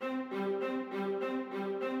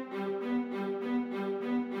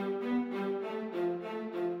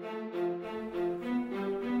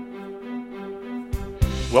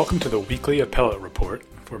Welcome to the weekly appellate report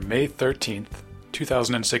for May 13th,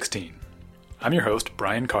 2016. I'm your host,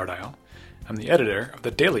 Brian Cardile. I'm the editor of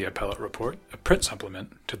the Daily Appellate Report, a print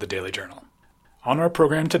supplement to the Daily Journal. On our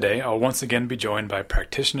program today, I'll once again be joined by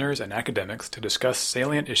practitioners and academics to discuss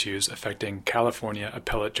salient issues affecting California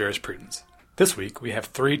appellate jurisprudence. This week, we have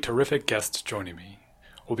three terrific guests joining me.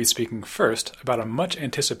 We'll be speaking first about a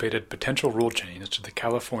much-anticipated potential rule change to the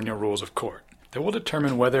California Rules of Court that will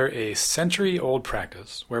determine whether a century-old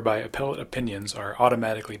practice whereby appellate opinions are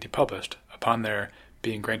automatically depublished upon their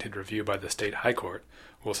being granted review by the state high court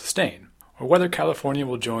will sustain, or whether California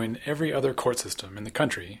will join every other court system in the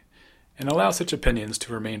country and allow such opinions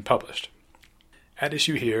to remain published. At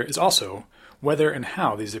issue here is also whether and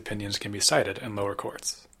how these opinions can be cited in lower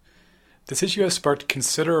courts. This issue has sparked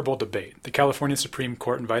considerable debate. The California Supreme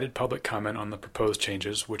Court invited public comment on the proposed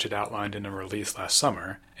changes, which it outlined in a release last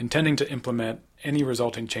summer, intending to implement any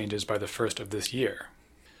resulting changes by the first of this year.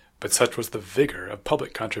 But such was the vigor of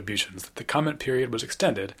public contributions that the comment period was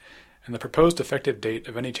extended, and the proposed effective date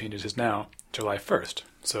of any changes is now July 1st,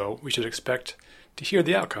 so we should expect to hear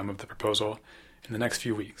the outcome of the proposal in the next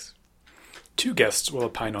few weeks. Two guests will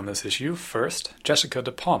opine on this issue. First, Jessica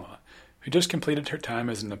de Palma, who just completed her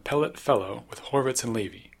time as an appellate fellow with Horvitz and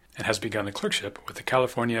Levy and has begun a clerkship with the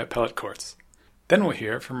California Appellate Courts. Then we'll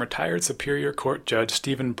hear from retired Superior Court Judge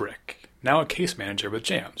Stephen Brick, now a case manager with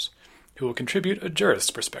JAMS, who will contribute a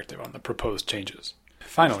jurist's perspective on the proposed changes.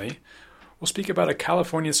 Finally, we'll speak about a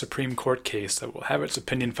California Supreme Court case that will have its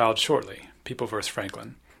opinion filed shortly, People v.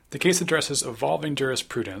 Franklin. The case addresses evolving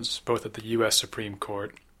jurisprudence, both at the U.S. Supreme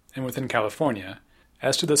Court and within California,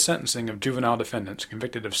 as to the sentencing of juvenile defendants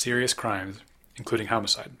convicted of serious crimes, including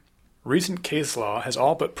homicide. Recent case law has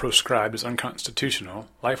all but proscribed as unconstitutional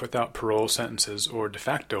life without parole sentences or de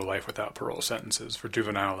facto life without parole sentences for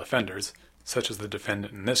juvenile offenders, such as the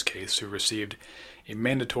defendant in this case who received a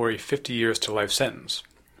mandatory 50 years to life sentence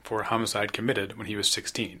for a homicide committed when he was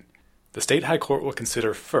 16. The state high court will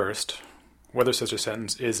consider first whether such a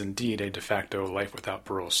sentence is indeed a de facto life without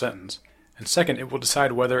parole sentence, and second, it will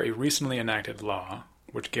decide whether a recently enacted law,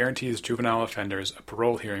 which guarantees juvenile offenders a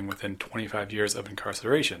parole hearing within 25 years of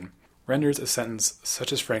incarceration, renders a sentence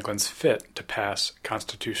such as Franklin's fit to pass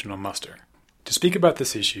constitutional muster. To speak about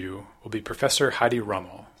this issue will be Professor Heidi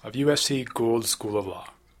Rummel of USC Gould School of Law,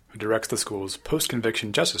 who directs the school's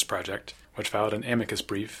Post-Conviction Justice Project, which filed an amicus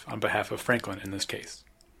brief on behalf of Franklin in this case.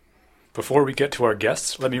 Before we get to our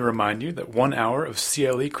guests, let me remind you that 1 hour of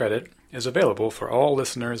CLE credit is available for all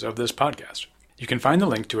listeners of this podcast. You can find the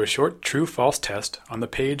link to a short true-false test on the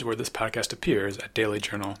page where this podcast appears at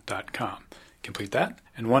dailyjournal.com. Complete that,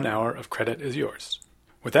 and 1 hour of credit is yours.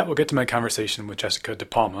 With that, we'll get to my conversation with Jessica de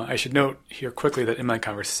Palma. I should note here quickly that in my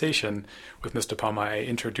conversation with Ms. de Palma, I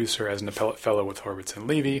introduced her as an appellate fellow with Horvitz and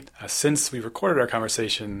Levy. Since we recorded our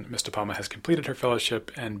conversation, Ms. de Palma has completed her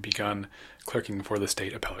fellowship and begun clerking for the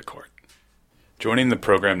state appellate court. Joining the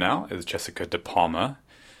program now is Jessica de Palma.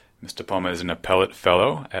 Ms. de Palma is an appellate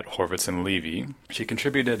fellow at Horvitz and Levy. She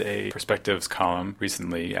contributed a perspectives column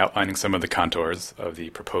recently outlining some of the contours of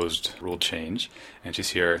the proposed rule change, and she's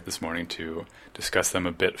here this morning to discuss them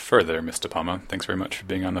a bit further. Ms. de Palma, thanks very much for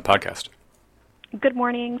being on the podcast. Good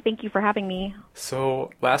morning. Thank you for having me.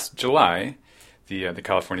 So last July, the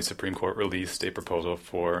California Supreme Court released a proposal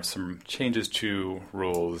for some changes to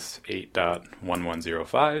Rules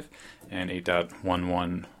 8.1105 and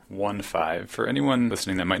 8.1115. For anyone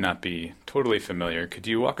listening that might not be totally familiar, could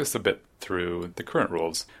you walk us a bit through the current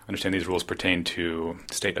rules? I understand these rules pertain to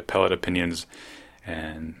state appellate opinions,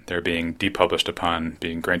 and they're being depublished upon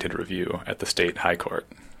being granted review at the state high court.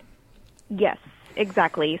 Yes,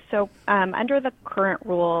 exactly. So under the current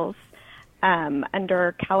rules,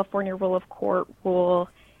 under California Rule of Court Rule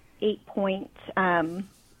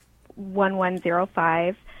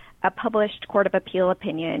 8.1105, a published Court of Appeal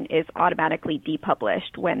opinion is automatically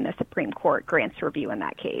depublished when the Supreme Court grants review in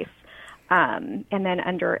that case. And then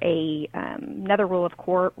under another Rule of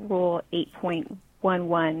Court, Rule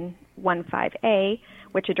 8.1115A,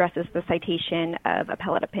 which addresses the citation of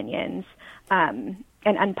appellate opinions, an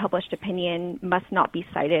unpublished opinion must not be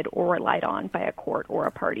cited or relied on by a court or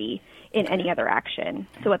a party in any other action.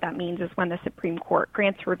 So what that means is when the Supreme Court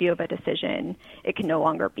grants review of a decision, it can no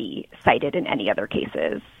longer be cited in any other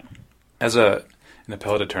cases. As an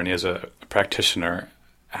appellate attorney, as a practitioner,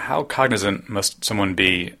 how cognizant must someone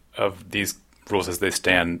be of these rules as they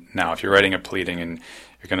stand now? If you're writing a pleading and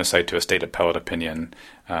you're going to cite to a state appellate opinion,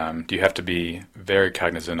 do you have to be very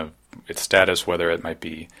cognizant of its status, whether it might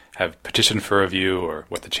be have petitioned for review or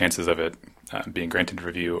what the chances of it being granted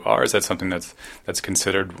review are? Is that something that's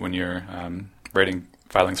considered when you're writing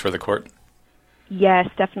filings for the court? Yes,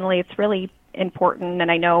 definitely. It's really important.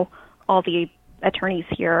 And I know all the attorneys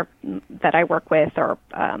here that I work with are,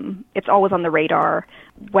 it's always on the radar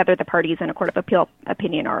whether the parties in a court of appeal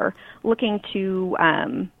opinion are looking to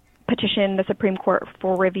petition the Supreme Court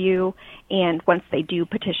for review, and once they do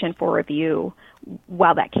petition for review,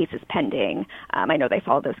 while that case is pending, I know they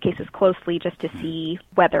follow those cases closely just to see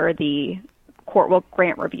whether the court will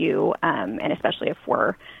grant review, and especially if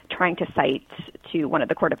we're trying to cite to one of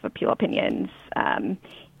the Court of Appeal opinions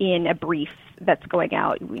in a brief that's going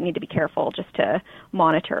out, we need to be careful just to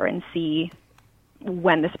monitor and see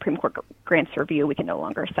when the Supreme Court grants review, we can no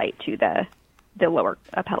longer cite to the lower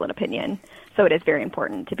appellate opinion. So it is very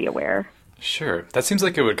important to be aware. Sure. That seems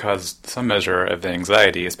like it would cause some measure of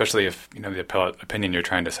anxiety, especially if the appellate opinion you're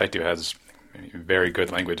trying to cite to has very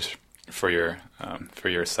good language for your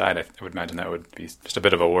side. I would imagine that would be just a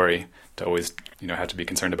bit of a worry to always have to be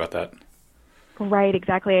concerned about that. Right.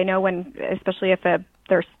 Exactly. I know especially if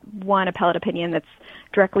there's one appellate opinion that's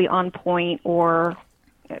directly on point or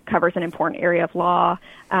covers an important area of law,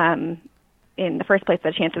 in the first place,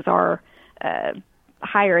 the chances are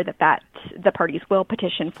higher that the parties will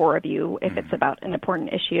petition for review if it's about an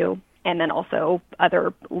important issue. And then also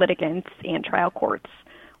other litigants and trial courts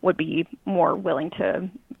would be more willing to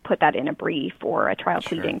put that in a brief or a trial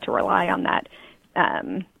pleading to rely on that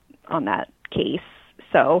case.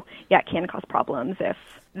 So yeah, it can cause problems if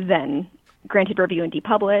then granted review and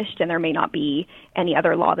depublished, and there may not be any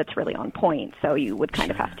other law that's really on point. So you would kind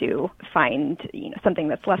of have to find something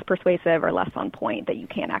that's less persuasive or less on point that you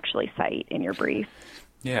can actually cite in your brief.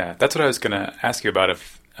 Yeah, that's what I was going to ask you about,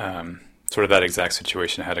 if sort of that exact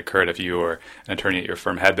situation had occurred, if you or an attorney at your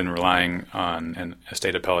firm had been relying on a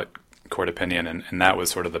state appellate court opinion, and that was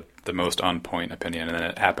sort of the most on point opinion, and then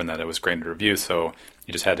it happened that it was granted review, so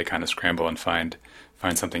you just had to kind of scramble and find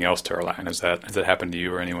something else to rely on. Has that happened to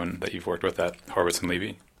you or anyone that you've worked with at Horowitz and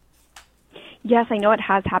Levy? Yes, I know it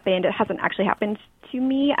has happened. It hasn't actually happened to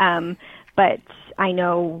me, but I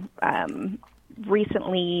know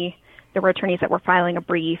recently there were attorneys that were filing a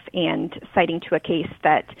brief and citing to a case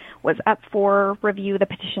that was up for review. The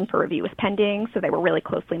petition for review was pending, so they were really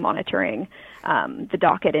closely monitoring the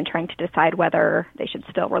docket and trying to decide whether they should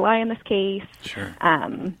still rely on this case. Sure.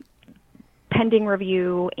 Pending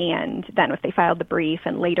review, and then if they filed the brief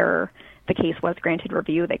and later the case was granted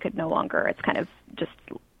review, they could no longer. It's kind of just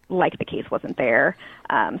like the case wasn't there,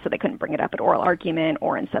 so they couldn't bring it up at oral argument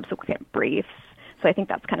or in subsequent briefs. So I think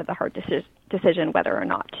that's kind of the hard decision whether or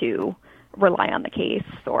not to rely on the case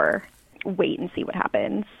or wait and see what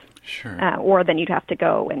happens. Sure. Or then you'd have to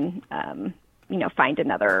go and find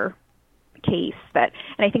another case and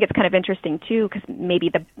I think it's kind of interesting too, because maybe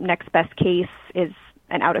the next best case is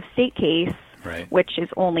an out-of-state case, right, which is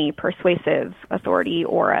only persuasive authority,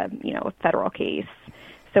 or a federal case.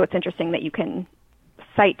 So it's interesting that you can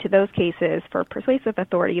cite to those cases for persuasive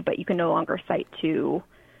authority, but you can no longer cite to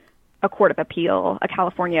a court of appeal, a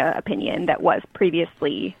California opinion that was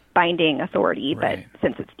previously binding authority, right, but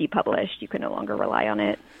since it's depublished, you can no longer rely on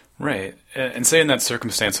it. Right. And say in that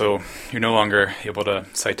circumstance, so you're no longer able to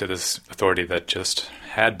cite to this authority that just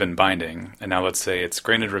had been binding, and now let's say it's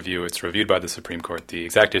granted review, it's reviewed by the Supreme Court, the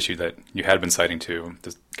exact issue that you had been citing to,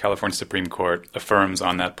 the California Supreme Court affirms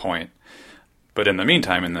on that point. But in the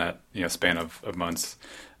meantime, in that span of months,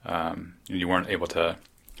 you weren't able to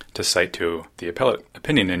cite to the appellate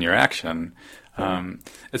opinion in your action.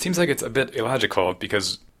 It seems like it's a bit illogical,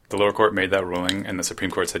 because the lower court made that ruling and the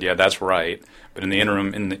Supreme Court said, yeah, that's right. But in the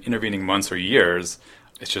interim, in the intervening months or years,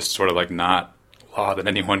 it's just sort of like not law that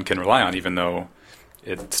anyone can rely on, even though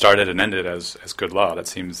it started and ended as good law. That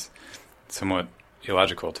seems somewhat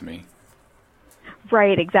illogical to me.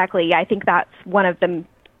 Right, exactly. Yeah, I think that's one of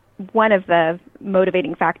the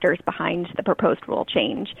motivating factors behind the proposed rule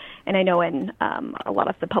change. And I know in a lot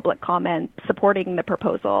of the public comment supporting the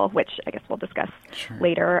proposal, which I guess we'll discuss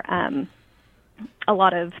later, a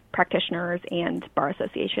lot of practitioners and bar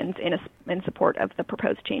associations in support of the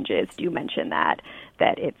proposed changes do mention that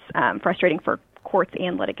it's frustrating for courts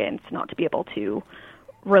and litigants not to be able to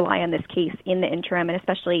rely on this case in the interim, and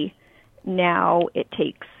especially now it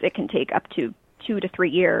can take up to 2 to 3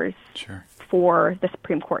 years for the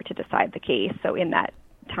Supreme Court to decide the case. So in that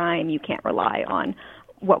time, you can't rely on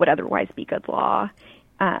what would otherwise be good law.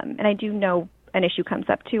 And I do know an issue comes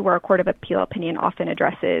up too, where a court of appeal opinion often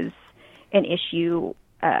addresses an issue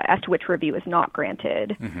as to which review is not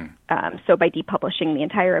granted. Mm-hmm. So by depublishing the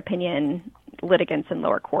entire opinion, litigants in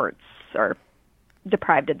lower courts are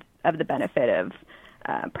deprived of the benefit of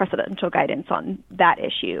precedential guidance on that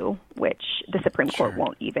issue, which the Supreme Court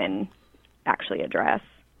won't even actually address.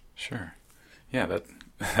 Sure. Yeah,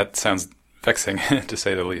 that sounds vexing, to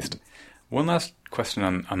say the least. One last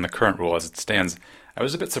question on the current rule as it stands. I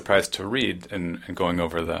was a bit surprised to read in going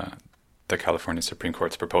over the California Supreme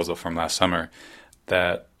Court's proposal from last summer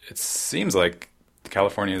that it seems like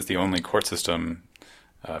California is the only court system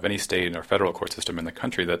of any state or federal court system in the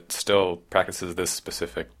country that still practices this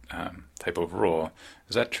specific type of rule.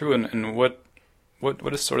 Is that true? And what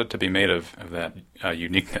is sort of to be made of that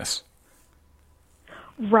uniqueness?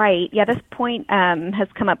 Right. Yeah, this point has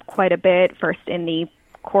come up quite a bit, first in the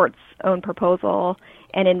court's own proposal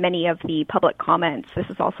and in many of the public comments. This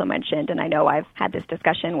is also mentioned, and I know I've had this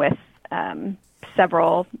discussion with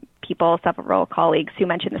several colleagues who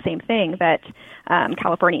mentioned the same thing, that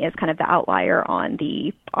California is kind of the outlier on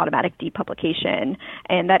the automatic depublication.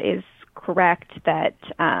 And that is correct, that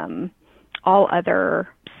all other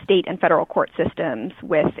state and federal court systems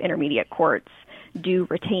with intermediate courts do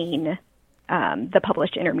retain the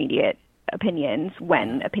published intermediate opinions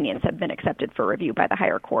when opinions have been accepted for review by the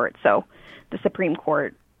higher court. So the Supreme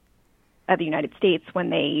Court of the United States, when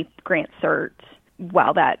they grant cert,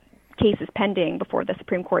 while that case is pending before the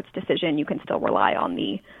Supreme Court's decision, you can still rely on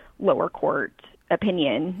the lower court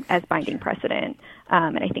opinion as binding precedent.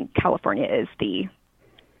 And I think California is the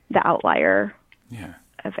outlier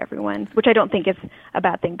of everyone, which I don't think is a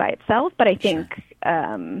bad thing by itself, but I think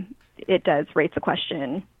it does raise the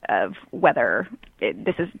question of whether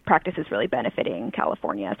practice is really benefiting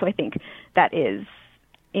California. So I think that is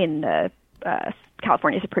in the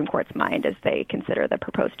California Supreme Court's mind as they consider the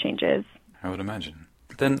proposed changes. I would imagine.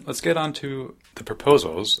 Then let's get on to the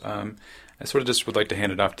proposals. I sort of just would like to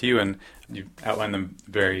hand it off to you, and you outlined them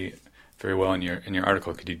very, very well in your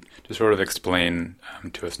article. Could you just sort of explain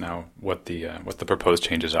to us now what the proposed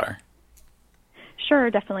changes are? Sure,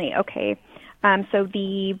 definitely. Okay. So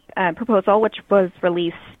the proposal, which was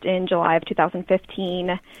released in July of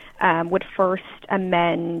 2015, would first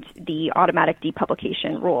amend the automatic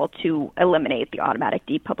depublication rule to eliminate the automatic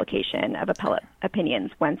depublication of appellate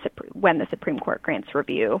opinions when the Supreme Court grants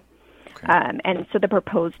review. Okay. And so the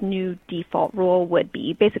proposed new default rule would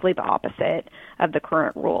be basically the opposite of the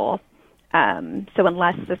current rule. So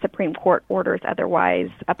unless the Supreme Court orders otherwise,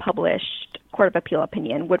 a published Court of Appeal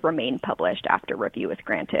opinion would remain published after review is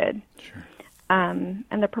granted. Sure. And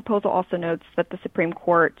the proposal also notes that the Supreme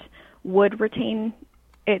Court would retain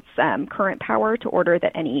its current power to order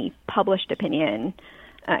that any published opinion,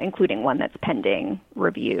 including one that's pending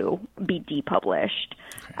review, be depublished.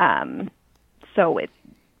 Okay. So it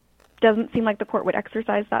doesn't seem like the court would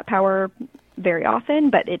exercise that power very often,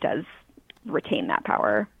 but it does retain that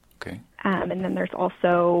power. Okay. And then there's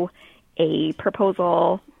also a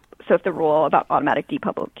proposal. So if the rule about automatic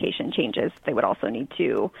depublication changes, they would also need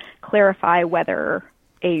to clarify whether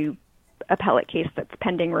a appellate case that's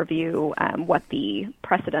pending review, what the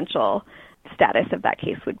precedential status of that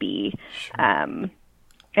case would be. Sure.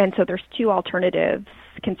 And so there's two alternatives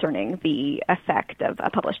concerning the effect of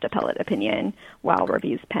a published appellate opinion while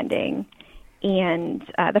review's pending. And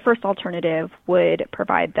the first alternative would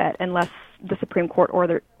provide that unless the Supreme Court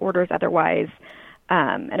orders otherwise,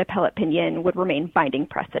 an appellate opinion would remain binding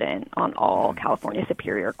precedent on all California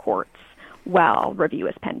superior courts while review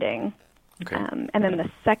is pending. Okay. And then the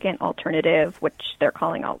second alternative, which they're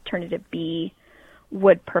calling Alternative B,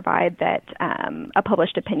 would provide that a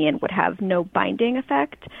published opinion would have no binding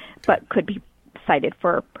effect, but could be cited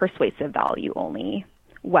for persuasive value only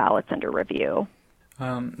while it's under review.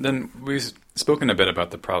 Then we've spoken a bit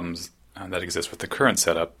about the problems that exist with the current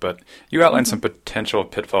setup, but you outlined some potential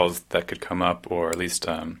pitfalls that could come up, or at least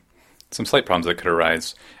some slight problems that could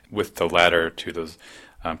arise with the latter to those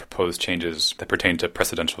proposed changes that pertain to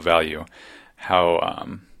precedential value, how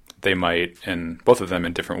they might, in both of them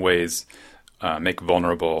in different ways, make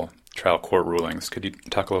vulnerable trial court rulings. Could you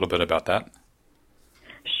talk a little bit about that?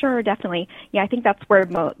 Sure, definitely. Yeah, I think that's where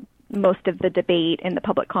most of the debate in the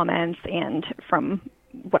public comments and from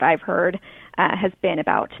what I've heard has been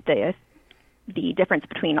about the difference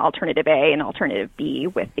between Alternative A and Alternative B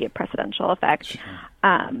with the precedential effect.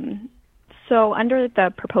 Sure. So under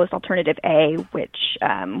the proposed Alternative A, which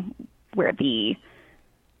where the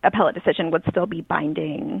appellate decision would still be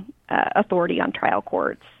binding authority on trial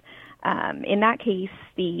courts, in that case,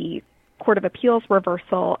 the Court of Appeals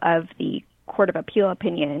reversal of the Court of Appeal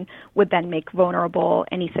opinion would then make vulnerable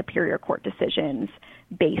any superior court decisions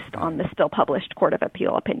based on the still published Court of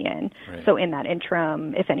Appeal opinion. Right. So in that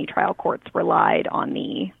interim, if any trial courts relied on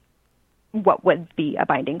what would be a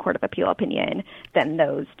binding Court of Appeal opinion, then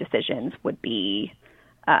those decisions would be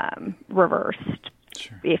reversed.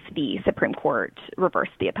 Sure. If the Supreme Court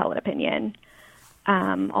reversed the appellate opinion.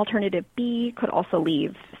 Alternative B could also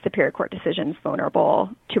leave superior court decisions vulnerable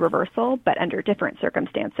to reversal, but under different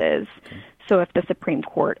circumstances. Okay. So if the Supreme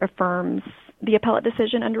Court affirms the appellate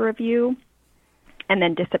decision under review and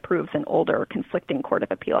then disapproves an older conflicting Court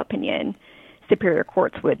of Appeal opinion, superior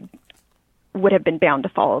courts would have been bound to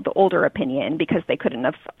follow the older opinion because they couldn't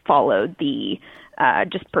have followed the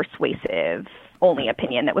just persuasive only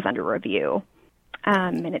opinion that was under review.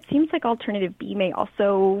 And it seems like Alternative B may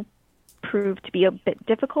also prove to be a bit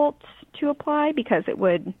difficult to apply because it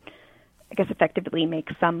would, I guess, effectively make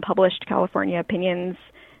some published California opinions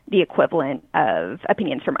the equivalent of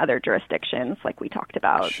opinions from other jurisdictions, like we talked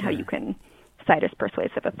about, Sure. how you can cite as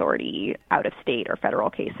persuasive authority out of state or federal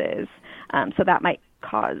cases. So that might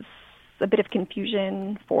cause a bit of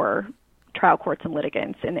confusion for trial courts and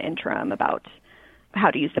litigants in the interim about how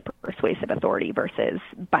to use the persuasive authority versus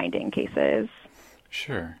binding cases.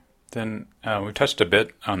 Sure. Then we touched a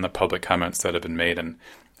bit on the public comments that have been made, and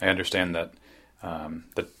I understand that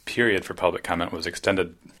the period for public comment was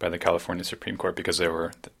extended by the California Supreme Court because there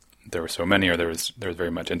were so many, or there was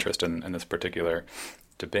very much interest in this particular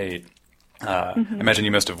debate. I imagine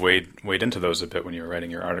you must have weighed into those a bit when you were writing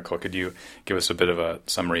your article. Could you give us a bit of a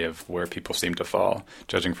summary of where people seem to fall,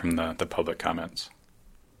 judging from the public comments?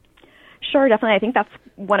 Sure, definitely. I think that's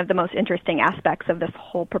one of the most interesting aspects of this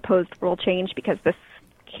whole proposed rule change, because this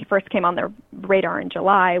first came on their radar in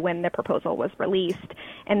July when the proposal was released,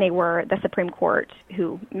 and the Supreme Court,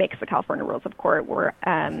 who makes the California Rules of Court, were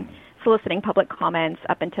soliciting public comments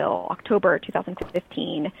up until October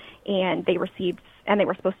 2015, and they were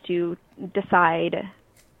supposed to decide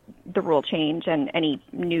the rule change, and any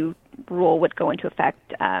new rule would go into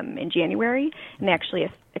effect in January. And they actually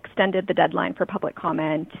extended the deadline for public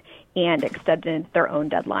comment and extended their own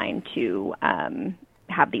deadline to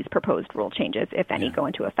have these proposed rule changes, if any, go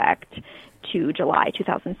into effect to July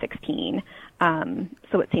 2016.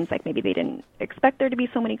 So it seems like maybe they didn't expect there to be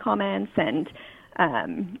so many comments, and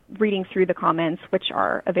reading through the comments, which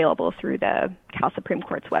are available through the Cal Supreme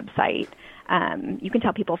Court's website, you can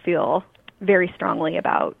tell people feel very strongly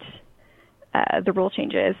about the rule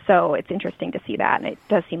changes. So it's interesting to see that, and it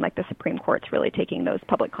does seem like the Supreme Court's really taking those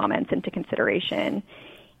public comments into consideration.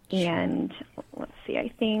 And let's see,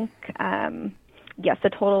 I think, yes, a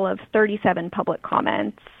total of 37 public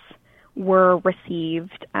comments were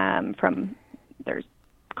received there's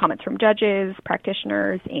comments from judges,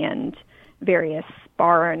 practitioners, and various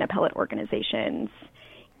bar and appellate organizations.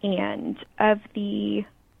 And of the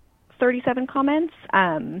 37 comments,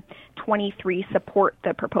 23 support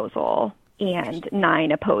the proposal and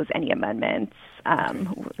 9 oppose any amendments.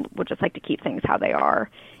 Would just like to keep things how they are.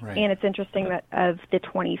 Right. And it's interesting that of the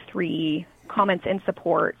 23 comments in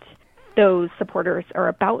support, those supporters are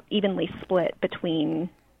about evenly split between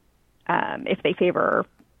if they favor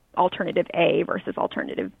Alternative A versus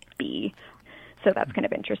Alternative B. So that's kind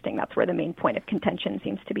of interesting. That's where the main point of contention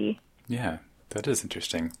seems to be. Yeah, that is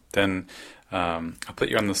interesting. Then I'll put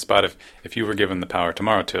you on the spot. If you were given the power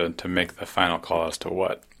tomorrow to make the final call as to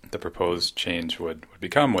what the proposed change would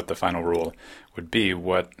become, what the final rule would be,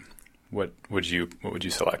 what would you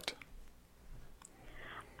select?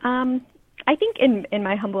 I think, in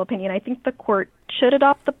my humble opinion, I think the court should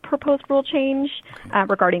adopt the proposed rule change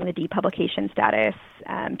regarding the depublication status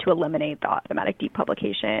to eliminate the automatic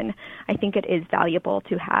depublication. I think it is valuable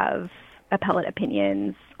to have appellate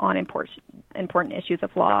opinions on important issues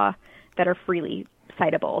of law that are freely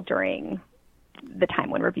citable during the time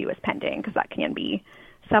when review is pending, because that can be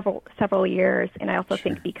several years. And I also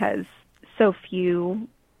think because so few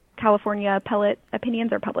California appellate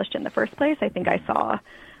opinions are published in the first place, I think I saw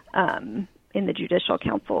in the Judicial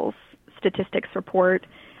Council's statistics report,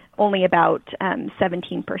 only about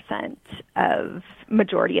 17% of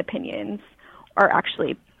majority opinions are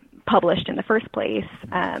actually published in the first place.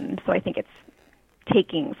 So I think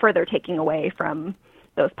it's further taking away from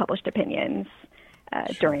those published opinions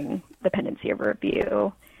during the pendency of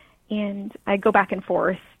review. And I go back and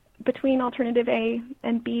forth between Alternative A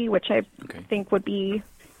and B, which I think would be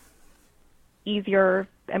easier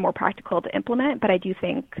and more practical to implement, but I do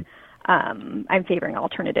think I'm favoring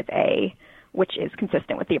Alternative A, which is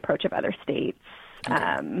consistent with the approach of other states,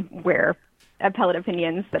 where appellate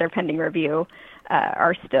opinions that are pending review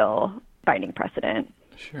are still binding precedent.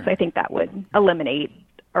 Sure. So I think that would eliminate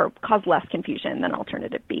or cause less confusion than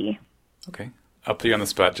Alternative B. Okay. I'll put you on the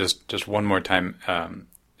spot just one more time.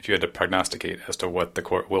 If you had to prognosticate as to what the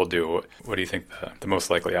court will do, what do you think the most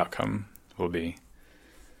likely outcome will be?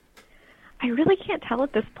 I really can't tell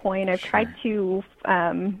at this point. I've tried to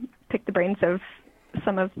pick the brains of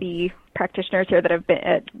some of the practitioners here that have been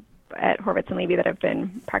at Horvitz and Levy that have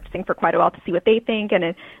been practicing for quite a while to see what they think,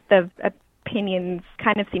 and the opinions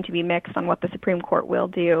kind of seem to be mixed on what the Supreme Court will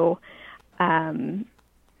do.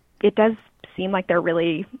 It does seem like they're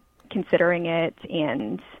really considering it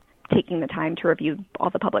and taking the time to review all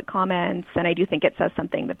the public comments. And I do think it says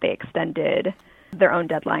something that they extended their own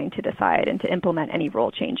deadline to decide and to implement any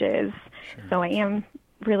rule changes. Sure. So I am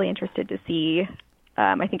really interested to see.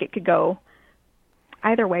 I think it could go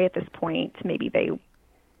either way at this point. Maybe they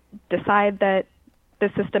decide that the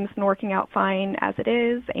system's been working out fine as it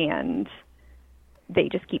is and they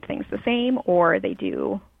just keep things the same, or they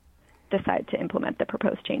do decide to implement the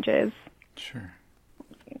proposed changes. Sure.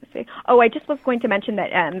 Oh, I just was going to mention that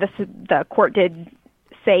the court did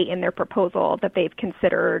say in their proposal that they've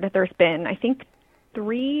considered, there's been, I think,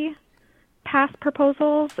 3 past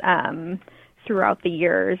proposals throughout the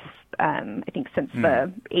years, I think since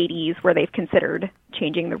the 80s, where they've considered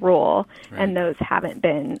changing the rule, and those haven't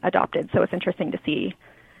been adopted. So it's interesting to see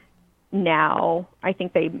now. I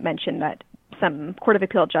think they mentioned that some Court of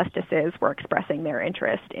Appeal justices were expressing their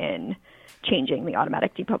interest in changing the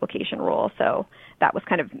automatic depublication rule. So that was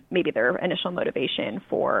kind of maybe their initial motivation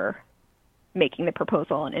for making the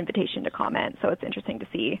proposal an invitation to comment. So it's interesting to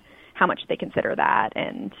see how much they consider that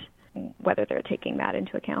and whether they're taking that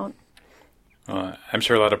into account. I'm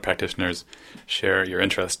sure a lot of practitioners share your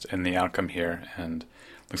interest in the outcome here, and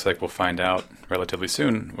looks like we'll find out relatively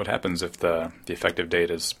soon what happens if the effective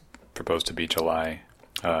date is proposed to be July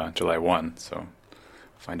 1. So we'll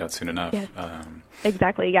find out soon enough. Yes.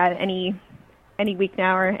 Exactly. Yeah. Any week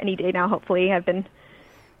now or any day now, hopefully. I've been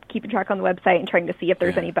keeping track on the website and trying to see if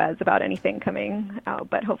there's any buzz about anything coming out,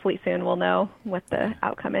 but hopefully soon we'll know what the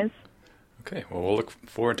outcome is. Okay. Well, we'll look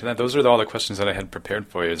forward to that. Those are all the questions that I had prepared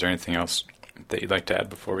for you. Is there anything else that you'd like to add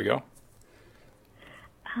before we go?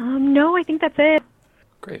 No, I think that's it.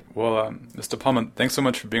 Great. Well, Mr. Palma, thanks so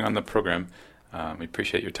much for being on the program. We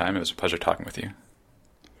appreciate your time. It was a pleasure talking with you.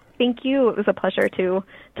 Thank you. It was a pleasure to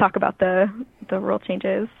talk about the rule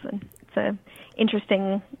changes. And it's an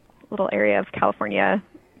interesting little area of California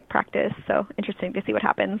practice, so interesting to see what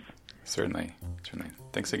happens. Certainly.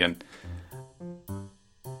 Thanks again.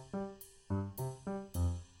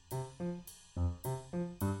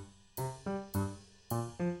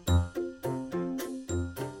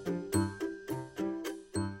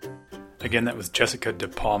 Again, that was Jessica De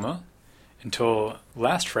Palma. Until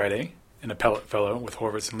last Friday, an appellate fellow with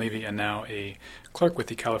Horvitz and Levy, and now a clerk with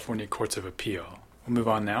the California Courts of Appeal. We'll move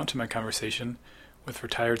on now to my conversation with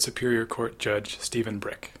retired Superior Court Judge Stephen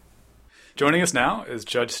Brick. Joining us now is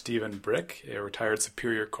Judge Stephen Brick, a retired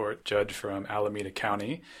Superior Court judge from Alameda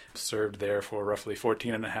County. Served there for roughly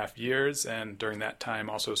 14 and a half years, and during that time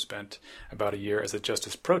also spent about a year as a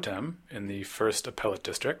Justice Pro Tem in the 1st Appellate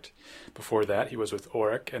District. Before that, he was with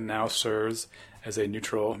ORIC and now serves as a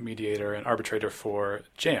neutral mediator and arbitrator for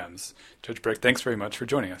JAMS. Judge Brick, thanks very much for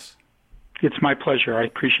joining us. It's my pleasure. I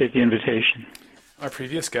appreciate the invitation. Our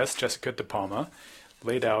previous guest, Jessica De Palma,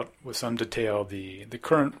 laid out with some detail the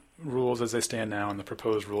current rules as they stand now and the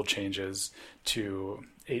proposed rule changes to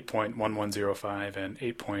 8.1105 and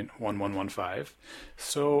 8.1115.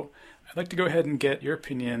 So I'd like to go ahead and get your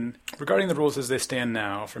opinion regarding the rules as they stand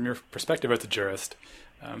now, from your perspective as a jurist,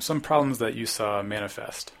 some problems that you saw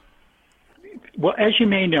manifest. Well, as you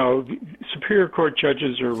may know, Superior Court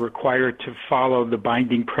judges are required to follow the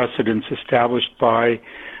binding precedents established by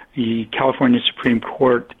the California Supreme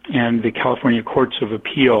Court and the California Courts of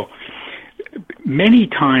Appeal. Many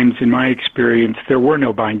times, in my experience, there were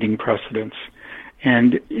no binding precedents.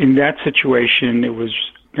 And in that situation, it was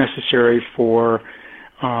necessary for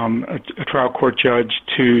a trial court judge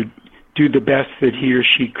to do the best that he or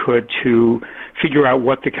she could to figure out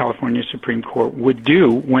what the California Supreme Court would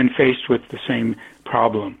do when faced with the same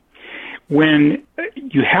problem. When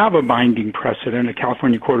you have a binding precedent, a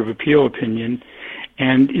California Court of Appeal opinion,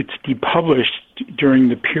 and it's depublished during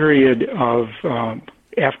the period of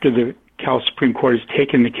after the Cal Supreme Court has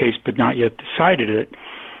taken the case but not yet decided it,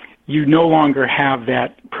 you no longer have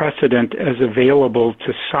that precedent as available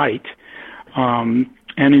to cite.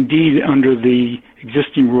 And indeed, under the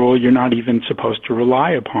existing rule, you're not even supposed to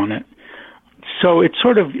rely upon it. So it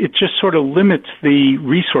just sort of limits the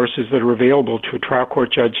resources that are available to a trial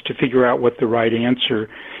court judge to figure out what the right answer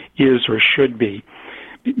is or should be.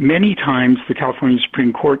 Many times, the California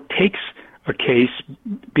Supreme Court takes a case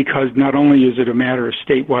because not only is it a matter of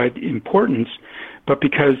statewide importance, but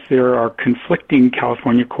because there are conflicting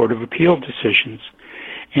California Court of Appeal decisions.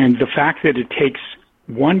 And the fact that it takes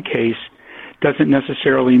one case doesn't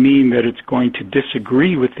necessarily mean that it's going to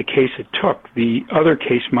disagree with the case it took. The other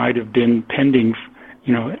case might have been pending,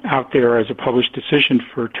 out there as a published decision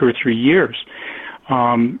for 2 or 3 years.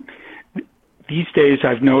 These days,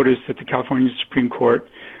 I've noticed that the California Supreme Court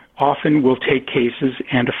often will take cases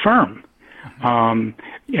and affirm. And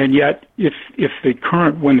yet,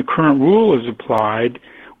 when the current rule is applied,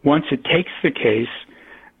 once it takes the case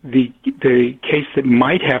that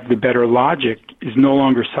might have the better logic is no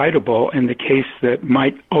longer citable, and the case that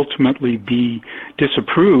might ultimately be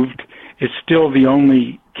disapproved is still the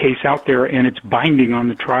only case out there, and it's binding on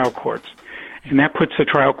the trial courts. And that puts the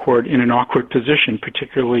trial court in an awkward position,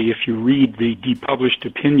 particularly if you read the depublished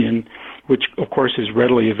opinion, which of course is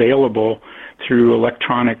readily available through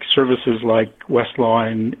electronic services like Westlaw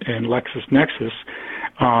and LexisNexis,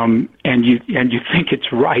 and you think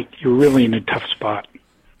it's right. You're really in a tough spot.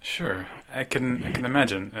 Sure, I can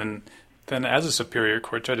imagine. And then, as a superior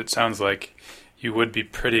court judge, it sounds like you would be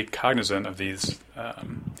pretty cognizant of these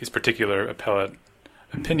particular appellate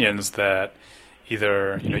opinions that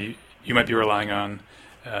either you might be relying on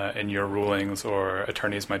in your rulings, or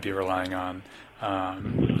attorneys might be relying on,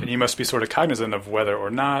 and you must be sort of cognizant of whether or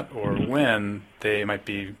not, or when they might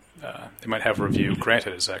have review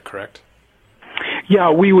granted. Is that correct? Yeah,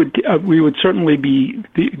 we would certainly be,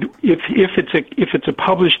 if it's a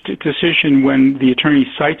published decision when the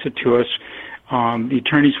attorney cites it to us. The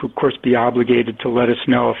attorneys would, of course, be obligated to let us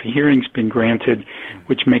know if a hearing's been granted,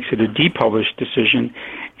 which makes it a depublished decision.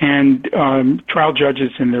 And trial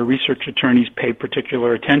judges and their research attorneys pay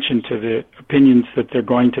particular attention to the opinions that they're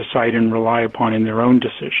going to cite and rely upon in their own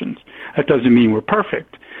decisions. That doesn't mean we're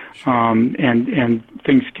perfect, and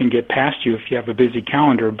things can get past you if you have a busy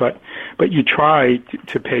calendar, but you try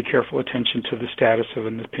to pay careful attention to the status of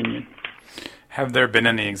an opinion. Have there been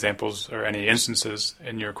any examples or any instances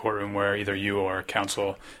in your courtroom where either you or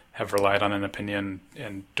counsel have relied on an opinion,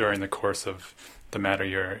 and during the course of the matter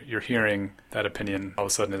you're hearing, that opinion all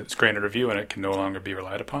of a sudden it's granted review and it can no longer be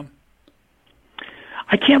relied upon?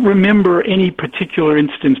 I can't remember any particular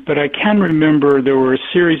instance, but I can remember there were a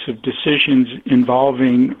series of decisions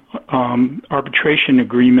involving arbitration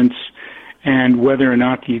agreements and whether or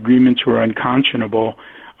not the agreements were unconscionable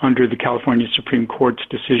under the California Supreme Court's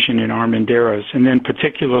decision in Armendaris, and then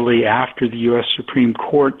particularly after the U.S. Supreme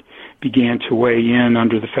Court began to weigh in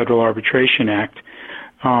under the Federal Arbitration Act,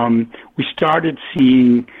 we started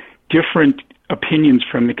seeing different opinions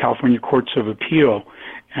from the California Courts of Appeal,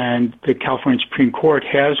 and the California Supreme Court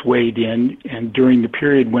has weighed in, and during the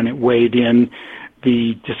period when it weighed in,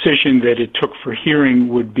 the decision that it took for hearing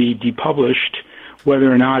would be depublished,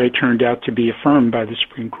 whether or not it turned out to be affirmed by the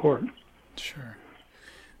Supreme Court. Sure.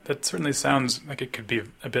 That certainly sounds like it could be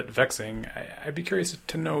a bit vexing. I'd be curious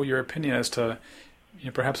to know your opinion as to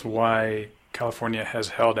perhaps why California has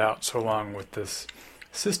held out so long with this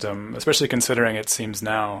system, especially considering it seems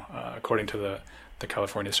now, according to the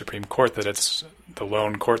California Supreme Court, that it's the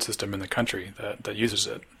lone court system in the country that uses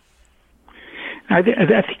it. I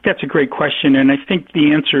think that's a great question, and I think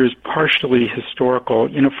the answer is partially historical.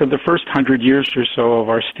 For the first 100 years or so of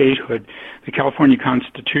our statehood, the California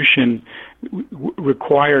Constitution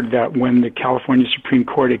required that when the California Supreme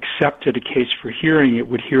Court accepted a case for hearing, it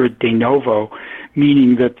would hear it de novo,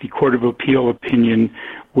 meaning that the Court of Appeal opinion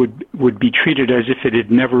would be treated as if it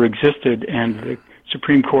had never existed, and the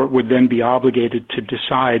Supreme Court would then be obligated to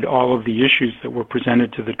decide all of the issues that were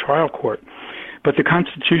presented to the trial court. But the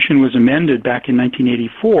Constitution was amended back in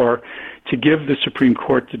 1984 to give the Supreme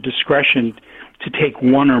Court the discretion to take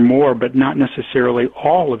one or more, but not necessarily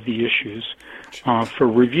all of the issues for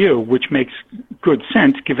review, which makes good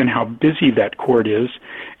sense given how busy that court is,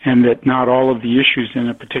 and that not all of the issues in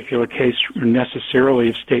a particular case are necessarily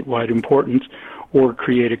of statewide importance or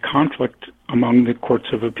create a conflict among the courts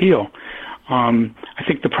of appeal. I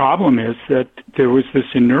think the problem is that there was this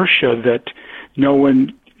inertia that no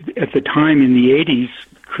one at the time in the 80s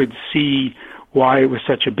could see why it was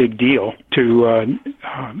such a big deal to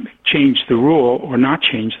change the rule or not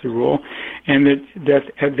change the rule, and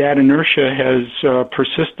that inertia has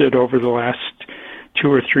persisted over the last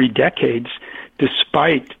 2 or 3 decades,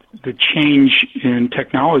 despite the change in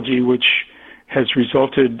technology, which has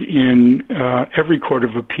resulted in every court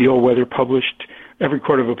of appeal, every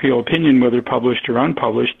court of appeal opinion, whether published or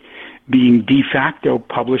unpublished, being de facto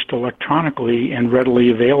published electronically and readily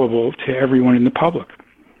available to everyone in the public.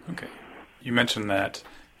 Okay. You mentioned that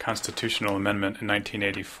constitutional amendment in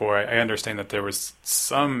 1984. I understand that there was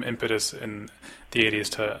some impetus in the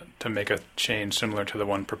 80s to make a change similar to the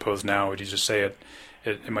one proposed now. Would you just say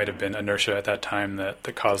it might have been inertia at that time that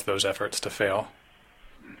caused those efforts to fail?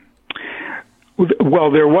 Well,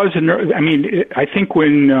 there was I think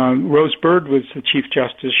when Rose Bird was the Chief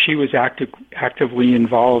Justice, she was actively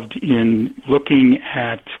involved in looking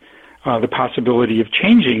at the possibility of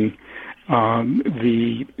changing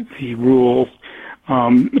the rule.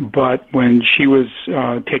 But when she was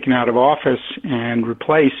taken out of office and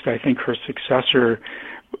replaced, I think her successor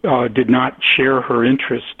did not share her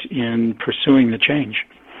interest in pursuing the change.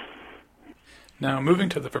 Now, moving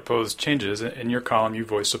to the proposed changes, in your column you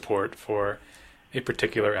voice support for a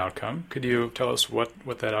particular outcome. Could you tell us what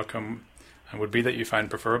that outcome would be that you find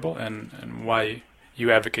preferable and why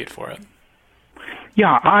you advocate for it?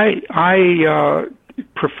 Yeah, I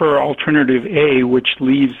prefer alternative A, which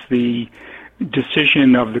leaves the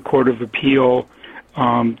decision of the Court of Appeal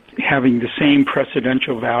having the same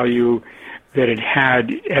precedential value that it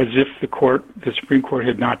had as if the Supreme Court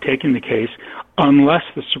had not taken the case, unless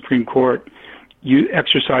the Supreme Court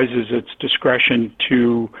exercises its discretion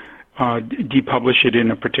to depublish it in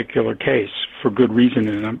a particular case for good reason.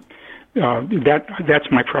 And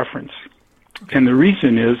that's my preference. And the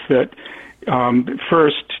reason is that,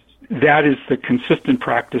 first, that is the consistent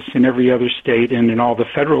practice in every other state and in all the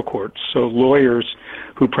federal courts. So lawyers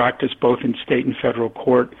who practice both in state and federal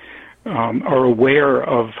court are aware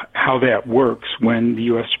of how that works when the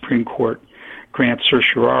U.S. Supreme Court grants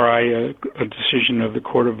certiorari, a decision of the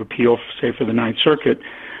Court of Appeal, say for the Ninth Circuit,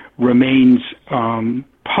 remains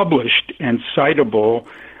published and citable,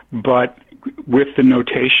 but with the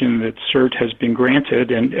notation that cert has been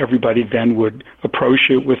granted, and everybody then would approach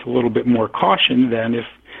it with a little bit more caution than if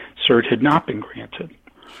cert had not been granted.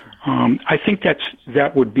 I think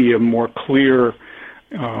that would be a more clear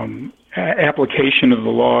application of the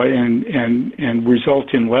law and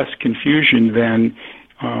result in less confusion than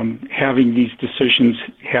having these decisions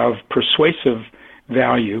have persuasive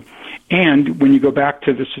value. And when you go back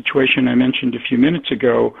to the situation I mentioned a few minutes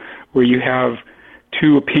ago, where you have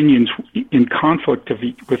two opinions in conflict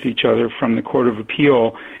with each other from the Court of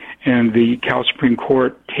Appeal, and the Cal Supreme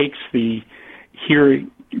Court takes the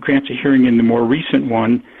grants a hearing in the more recent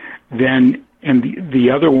one, then and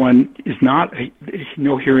the other one is not,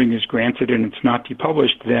 no hearing is granted and it's not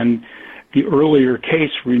depublished, then the earlier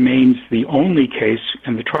case remains the only case,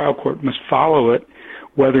 and the trial court must follow it,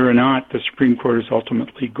 whether or not the Supreme Court is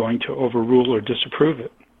ultimately going to overrule or disapprove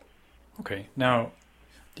it. Okay. Now,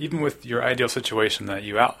 even with your ideal situation that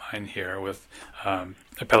you outline here, with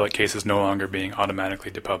appellate cases no longer being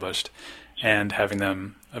automatically depublished and having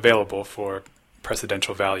them available for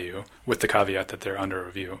precedential value, with the caveat that they're under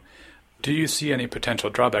review, do you see any potential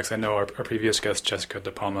drawbacks? I know our previous guest, Jessica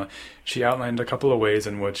de Palma, she outlined a couple of ways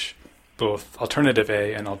in which both Alternative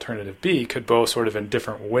A and Alternative B could both sort of in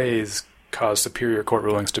different ways cause superior court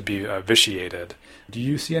rulings to be vitiated. Do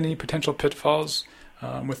you see any potential pitfalls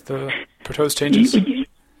with the proposed changes?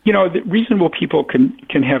 You know, reasonable people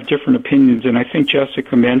can have different opinions, and I think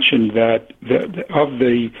Jessica mentioned that of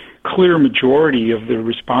the clear majority of the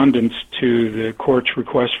respondents to the court's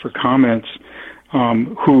request for comments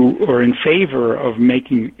who are in favor of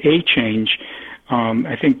making a change,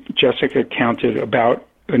 I think Jessica counted about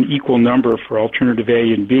an equal number for Alternative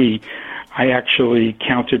A and B. I actually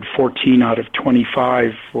counted 14 out of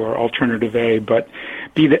 25 for Alternative A, but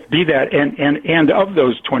be that, and of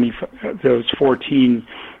those 14,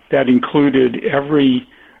 that included every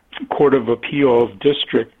Court of Appeal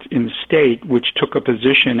district in the state which took a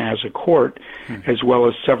position as a court, as well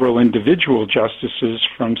as several individual justices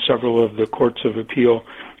from several of the Courts of Appeal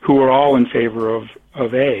who were all in favor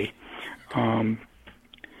of A.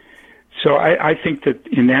 So I think that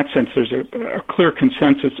in that sense there's a clear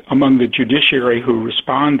consensus among the judiciary who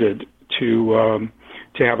responded to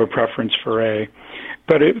have a preference for A.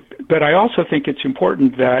 But I also think it's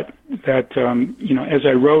important that you know, as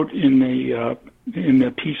I wrote in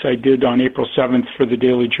the piece I did on April 7th for the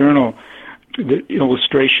Daily Journal, the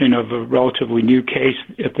illustration of a relatively new case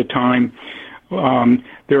at the time,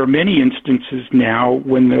 there are many instances now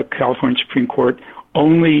when the California Supreme Court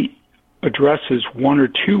only addresses one or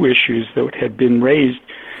two issues that had been raised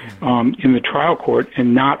in the trial court,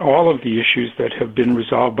 and not all of the issues that have been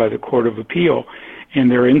resolved by the Court of Appeal.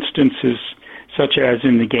 And there are instances, such as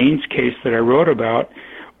in the Gaines case that I wrote about,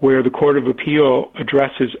 where the Court of Appeal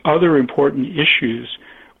addresses other important issues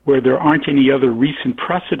where there aren't any other recent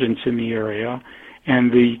precedents in the area,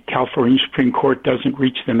 and the California Supreme Court doesn't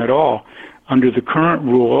reach them at all. Under the current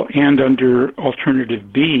rule and under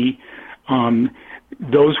Alternative B,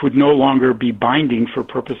 those would no longer be binding for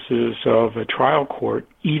purposes of a trial court,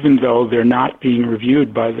 even though they're not being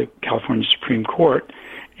reviewed by the California Supreme Court.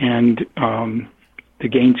 And the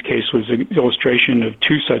Gaines case was an illustration of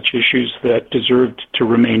two such issues that deserved to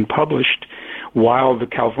remain published while the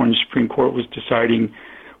California Supreme Court was deciding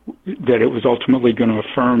that it was ultimately going to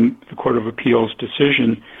affirm the Court of Appeals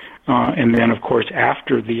decision, and then, of course,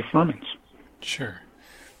 after the affirmance. Sure.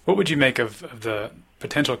 What would you make of the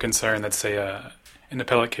potential concern that, say, an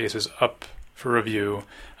appellate case is up for review,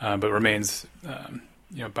 but remains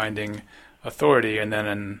binding authority, and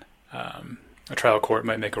then a trial court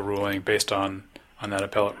might make a ruling based on that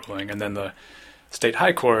appellate ruling, and then the state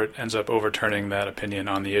high court ends up overturning that opinion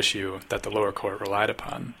on the issue that the lower court relied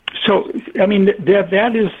upon. So, I mean,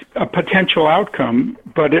 that is a potential outcome,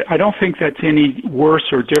 but I don't think that's any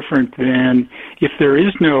worse or different than if there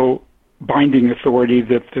is no binding authority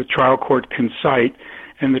that the trial court can cite,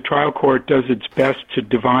 and the trial court does its best to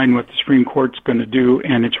divine what the Supreme Court's going to do,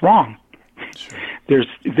 and it's wrong. Sure.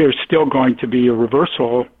 There's still going to be a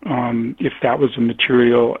reversal if that was a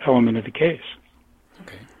material element of the case.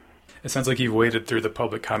 Okay. It sounds like you've waded through the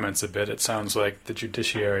public comments a bit. It sounds like the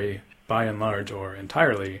judiciary, by and large or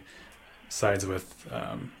entirely, sides with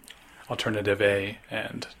Alternative A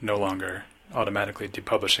and no longer automatically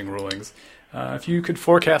depublishing rulings. If you could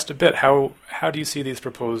forecast a bit, how do you see these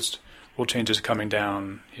proposed rule changes coming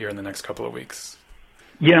down here in the next couple of weeks?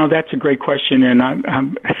 You know, that's a great question, and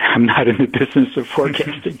I'm not in the business of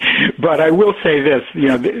forecasting. But I will say this, you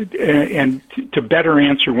know, and to better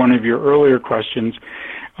answer one of your earlier questions,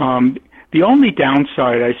 the only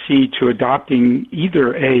downside I see to adopting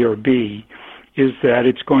either A or B is that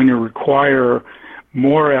it's going to require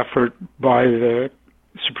more effort by the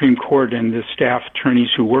Supreme Court and the staff attorneys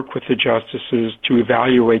who work with the justices to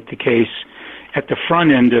evaluate the case at the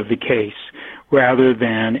front end of the case rather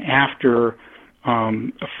than after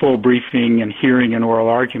a full briefing and hearing and oral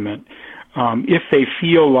argument. If they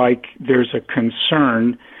feel like there's a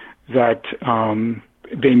concern that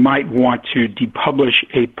they might want to depublish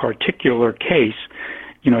a particular case,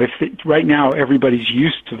 you know, right now everybody's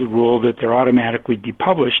used to the rule that they're automatically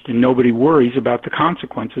depublished and nobody worries about the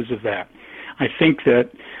consequences of that. I think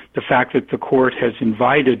that the fact that the court has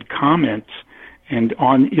invited comments and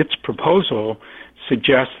on its proposal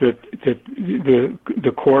suggests that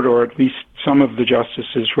the court, or at least some of the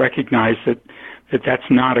justices, recognize that that's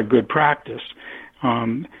not a good practice.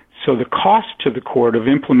 So the cost to the court of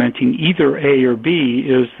implementing either A or B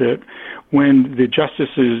is that when the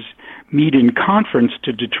justices meet in conference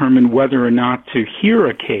to determine whether or not to hear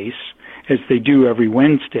a case, as they do every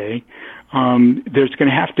Wednesday, there's going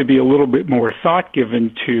to have to be a little bit more thought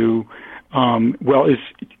given to,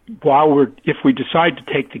 if we decide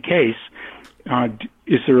to take the case,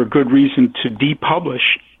 is there a good reason to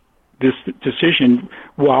depublish this decision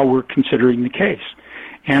while we're considering the case?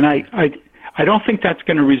 And I don't think that's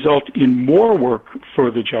going to result in more work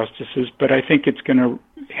for the justices, but I think it's going to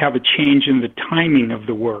have a change in the timing of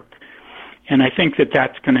the work. And I think that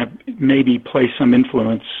that's going to maybe play some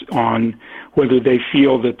influence on whether they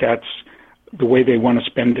feel that that's the way they want to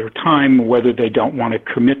spend their time, whether they don't want to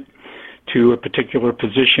commit to a particular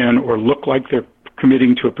position or look like they're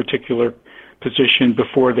committing to a particular position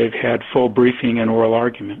before they've had full briefing and oral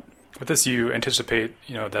argument. With this, you anticipate,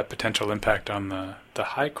 that potential impact on the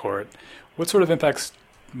high court. What sort of impacts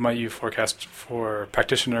might you forecast for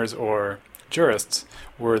practitioners or jurists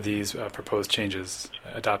were these proposed changes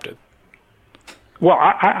adopted? Well,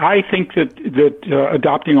 I think that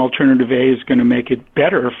adopting Alternative A is going to make it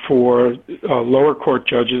better for lower court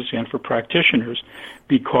judges and for practitioners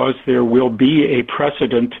because there will be a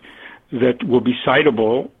precedent that will be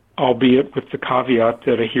citable, albeit with the caveat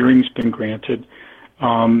that a hearing's been granted,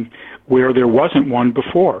 where there wasn't one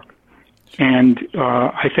before. And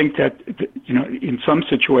I think that, in some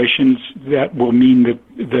situations that will mean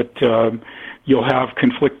that you'll have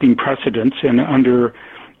conflicting precedents, and under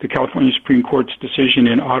the California Supreme Court's decision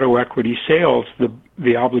in auto equity sales,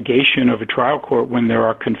 the obligation of a trial court when there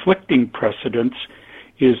are conflicting precedents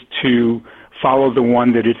is to follow the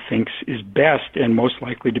one that it thinks is best and most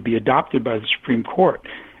likely to be adopted by the Supreme Court.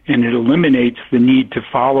 And it eliminates the need to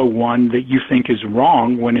follow one that you think is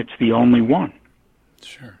wrong when it's the only one.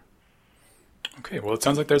 Sure. Okay, well, it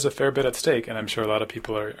sounds like there's a fair bit at stake, and I'm sure a lot of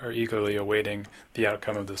people are eagerly awaiting the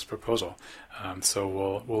outcome of this proposal. So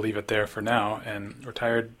we'll leave it there for now. And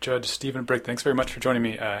retired Judge Stephen Brick, thanks very much for joining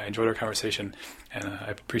me. I enjoyed our conversation, and I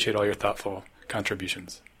appreciate all your thoughtful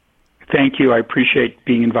contributions. Thank you. I appreciate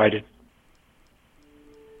being invited.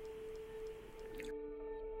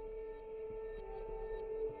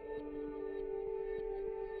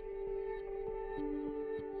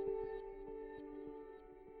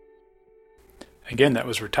 Again, that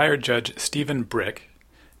was retired Judge Stephen Brick,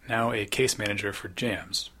 now a case manager for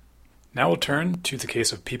JAMS. Now we'll turn to the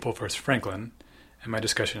case of People v. Franklin and my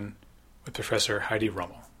discussion with Professor Heidi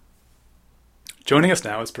Rummel. Joining us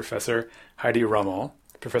now is Professor Heidi Rummel.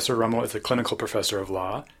 Professor Rummel is a clinical professor of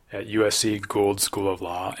law at USC Gould School of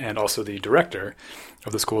Law and also the director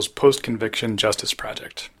of the school's Post-Conviction Justice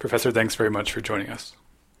Project. Professor, thanks very much for joining us.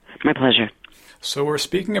 My pleasure. So we're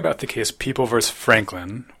speaking about the case People v.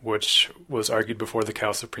 Franklin, which was argued before the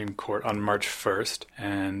Cal Supreme Court on March 1st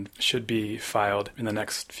and should be filed in the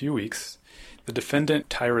next few weeks. The defendant,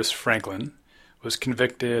 Tyrus Franklin, was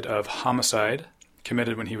convicted of homicide,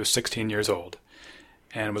 committed when he was 16 years old,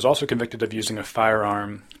 and was also convicted of using a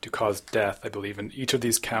firearm to cause death, I believe. And each of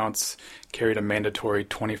these counts carried a mandatory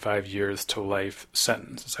 25 years to life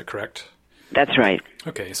sentence. Is that correct? That's right.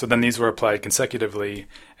 Okay, so then these were applied consecutively,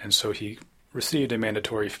 and so he received a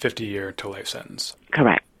mandatory 50-year to life sentence.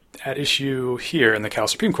 Correct. At issue here in the Cal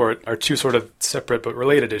Supreme Court are two sort of separate but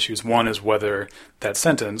related issues. One is whether that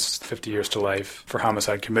sentence, 50 years to life, for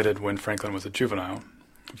homicide committed when Franklin was a juvenile,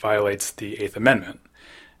 violates the Eighth Amendment.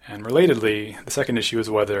 And relatedly, the second issue is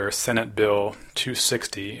whether Senate Bill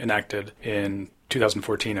 260, enacted in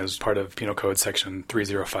 2014 as part of Penal Code Section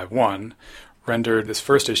 3051, rendered this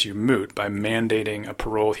first issue moot by mandating a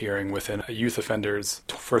parole hearing within a youth offender's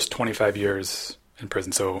first 25 years in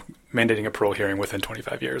prison. So mandating a parole hearing within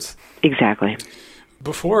 25 years. Exactly.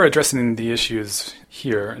 Before addressing the issues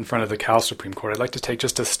here in front of the Cal Supreme Court, I'd like to take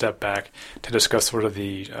just a step back to discuss sort of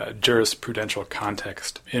the jurisprudential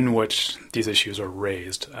context in which these issues are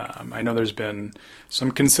raised. I know there's been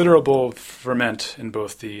some considerable ferment in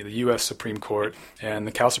both the U.S. Supreme Court and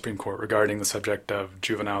the Cal Supreme Court regarding the subject of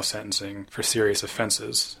juvenile sentencing for serious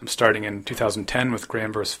offenses. Starting in 2010 with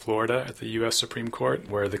Graham v. Florida at the U.S. Supreme Court,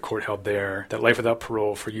 where the court held there that life without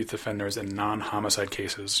parole for youth offenders in non-homicide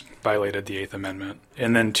cases violated the Eighth Amendment.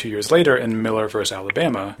 And then 2 years later in Miller v.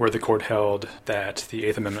 Alabama, where the court held that the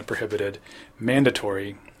Eighth Amendment prohibited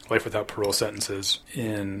mandatory life without parole sentences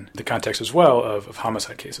in the context as well of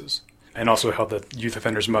homicide cases, and also held that youth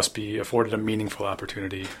offenders must be afforded a meaningful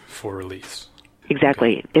opportunity for release.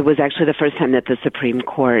 Exactly. Okay. It was actually the first time that the Supreme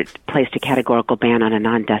Court placed a categorical ban on a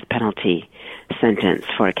non-death penalty sentence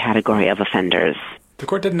for a category of offenders. The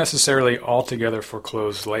court didn't necessarily altogether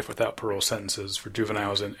foreclose life without parole sentences for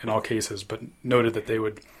juveniles in all cases, but noted that they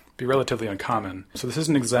would be relatively uncommon. So this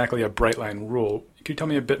isn't exactly a bright-line rule. Can you tell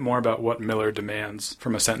me a bit more about what Miller demands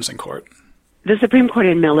from a sentencing court? The Supreme Court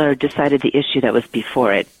in Miller decided the issue that was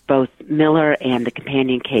before it. Both Miller and the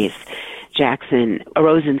companion case, Jackson,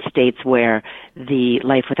 arose in states where the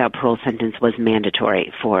life without parole sentence was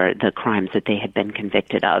mandatory for the crimes that they had been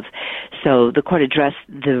convicted of. So the court addressed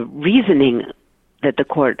the reasoning that the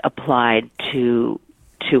court applied to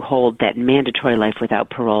hold that mandatory life without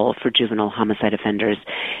parole for juvenile homicide offenders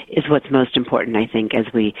is what's most important, I think, as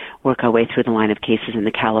we work our way through the line of cases in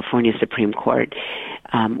the California Supreme Court,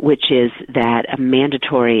 which is that a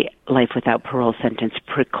mandatory life without parole sentence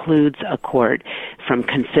precludes a court from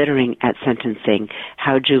considering at sentencing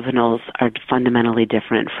how juveniles are fundamentally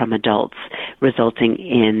different from adults, resulting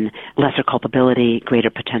in lesser culpability, greater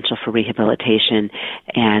potential for rehabilitation,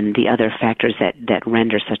 and the other factors that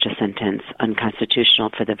render such a sentence unconstitutional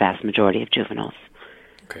for the vast majority of juveniles.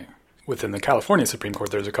 Okay. Within the California Supreme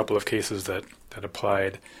Court, there's a couple of cases that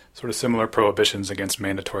applied sort of similar prohibitions against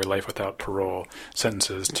mandatory life without parole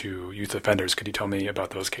sentences to youth offenders. Could you tell me about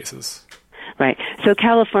those cases? Right. So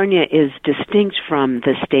California is distinct from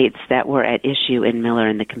the states that were at issue in Miller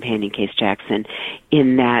and the companion case Jackson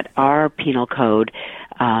in that our penal code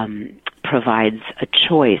provides a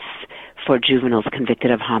choice for juveniles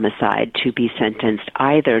convicted of homicide to be sentenced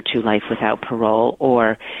either to life without parole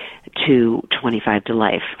or to 25 to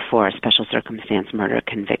life for a special circumstance murder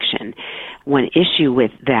conviction. One issue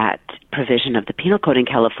with that provision of the penal code in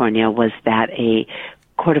California was that a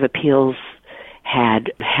court of appeals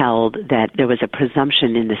had held that there was a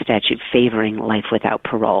presumption in the statute favoring life without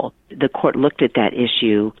parole. The court looked at that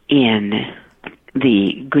issue in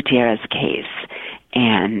the Gutierrez case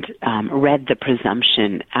and read the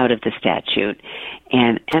presumption out of the statute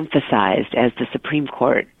and emphasized, as the Supreme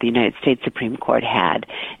Court, the United States Supreme Court had,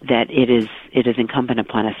 that it is incumbent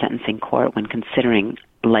upon a sentencing court when considering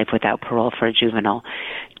life without parole for a juvenile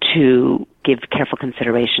to give careful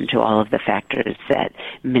consideration to all of the factors that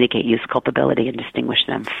mitigate youth culpability and distinguish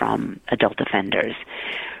them from adult offenders.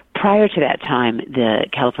 Prior to that time, the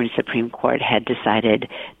California Supreme Court had decided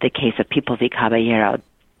the case of People v. Caballero.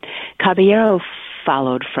 Caballero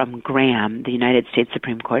followed from Graham, the United States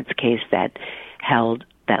Supreme Court's case that held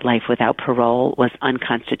that life without parole was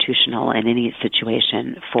unconstitutional in any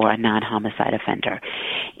situation for a non-homicide offender.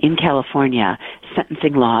 In California,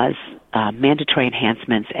 sentencing laws, mandatory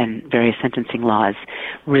enhancements, and various sentencing laws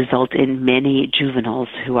result in many juveniles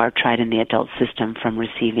who are tried in the adult system from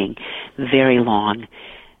receiving very long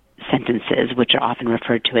sentences, which are often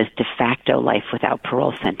referred to as de facto life without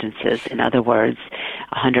parole sentences. In other words,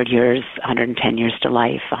 100 years, 110 years to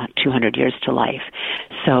life, 200 years to life.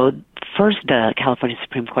 So first, the California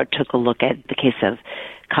Supreme Court took a look at the case of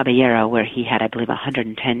Caballero, where he had, I believe, a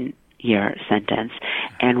 110-year sentence,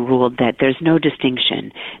 and ruled that there's no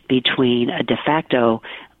distinction between a de facto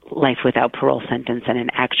life without parole sentence and an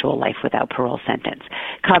actual life without parole sentence.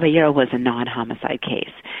 Caballero was a non-homicide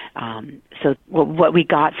case. So what we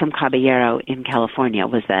got from Caballero in California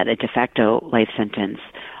was that a de facto life sentence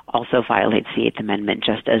also violates the Eighth Amendment,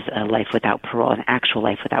 just as a life without parole, an actual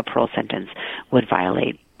life without parole sentence, would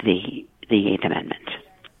violate the Eighth Amendment.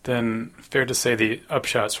 Then fair to say the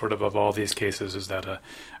upshot sort of all these cases is that a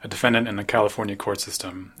defendant in the California court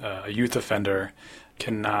system, a youth offender,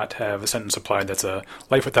 cannot have a sentence applied that's a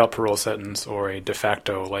life without parole sentence or a de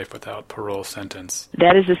facto life without parole sentence.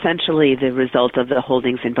 That is essentially the result of the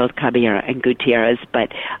holdings in both Caballero and Gutierrez,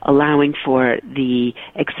 but allowing for the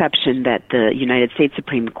exception that the United States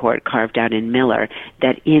Supreme Court carved out in Miller,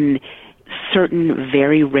 that in certain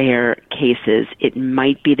very rare cases, it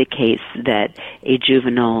might be the case that a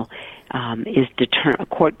juvenile a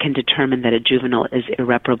court can determine that a juvenile is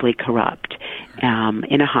irreparably corrupt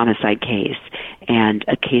in a homicide case and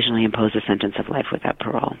occasionally impose a sentence of life without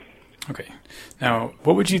parole. Okay. Now,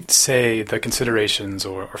 what would you say the considerations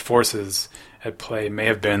or forces at play may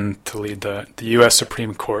have been to lead the U.S.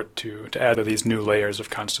 Supreme Court to add these new layers of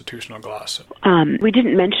constitutional gloss? We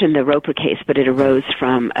didn't mention the Roper case, but it arose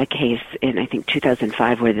from a case in, I think,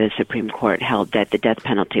 2005 where the Supreme Court held that the death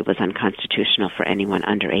penalty was unconstitutional for anyone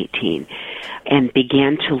under 18 and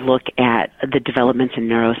began to look at the developments in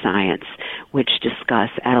neuroscience which discuss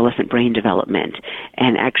adolescent brain development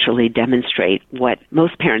and actually demonstrate what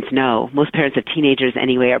most parents know, most parents of teenagers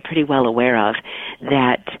anyway are pretty well aware of,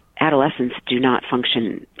 that adolescents do not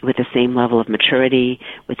function with the same level of maturity,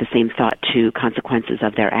 with the same thought to consequences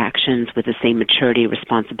of their actions, with the same maturity,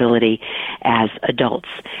 responsibility as adults.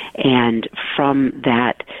 And from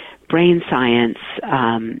that brain science,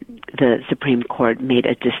 the Supreme Court made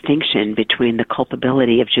a distinction between the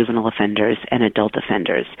culpability of juvenile offenders and adult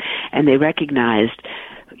offenders. And they recognized,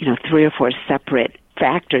 3 or 4 separate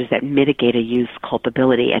factors that mitigate a youth's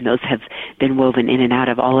culpability, and those have been woven in and out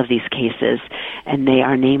of all of these cases. And they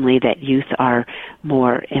are namely that youth are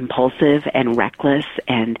more impulsive and reckless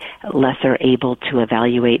and lesser able to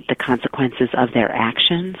evaluate the consequences of their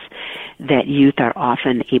actions, that youth are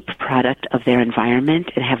often a product of their environment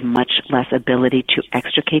and have much less ability to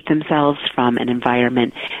extricate themselves from an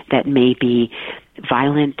environment that may be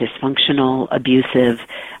violent, dysfunctional, abusive,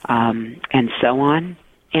 and so on.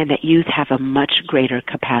 And that youth have a much greater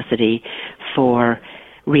capacity for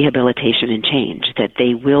rehabilitation and change, that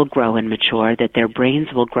they will grow and mature, that their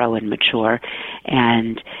brains will grow and mature,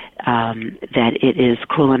 and that it is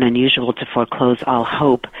cruel and unusual to foreclose all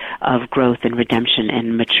hope of growth and redemption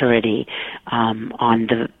and maturity on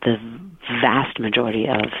the vast majority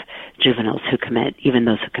of juveniles who commit, even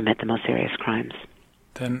those who commit the most serious crimes.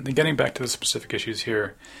 Then getting back to the specific issues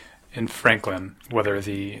here, in Franklin, whether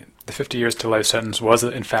the 50 years to life sentence was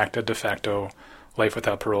in fact a de facto life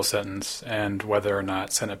without parole sentence, and whether or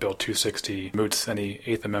not Senate Bill 260 moots any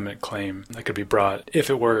Eighth Amendment claim that could be brought if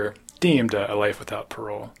it were deemed a life without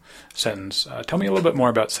parole sentence. Tell me a little bit more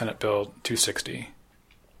about Senate Bill 260.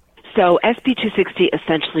 So SB 260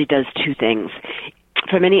 essentially does 2 things.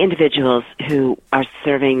 For many individuals who are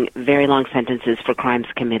serving very long sentences for crimes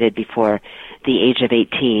committed before the age of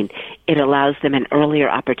 18, it allows them an earlier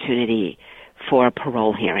opportunity for a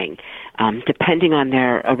parole hearing, depending on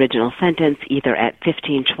their original sentence, either at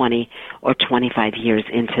 15, 20, or 25 years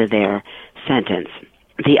into their sentence.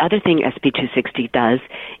 The other thing SB 260 does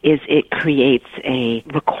is it creates a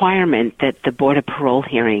requirement that the Board of Parole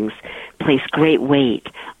hearings place great weight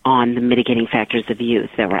on the mitigating factors of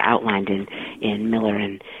youth that were outlined in Miller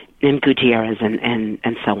and in Gutierrez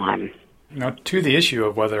and so on. Now, to the issue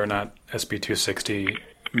of whether or not SB 260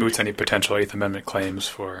 moots any potential Eighth Amendment claims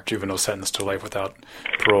for juvenile sentenced to life without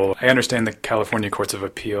parole, I understand the California Courts of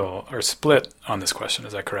Appeal are split on this question.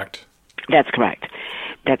 Is that correct? That's correct.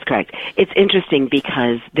 That's correct. It's interesting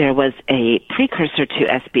because there was a precursor to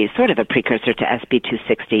SB, sort of a precursor to SB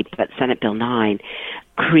 260, but Senate Bill 9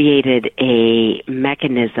 created a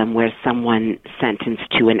mechanism where someone sentenced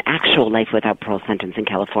to an actual life without parole sentence in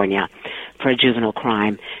California for a juvenile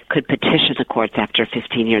crime could petition the courts after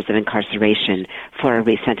 15 years of incarceration for a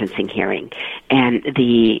resentencing hearing. And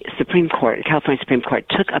the Supreme Court, California Supreme Court,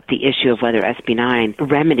 took up the issue of whether SB 9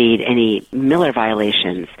 remedied any Miller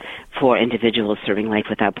violations for individuals serving life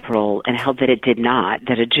without parole and held that it did not,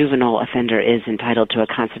 that a juvenile offender is entitled to a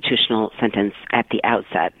constitutional sentence at the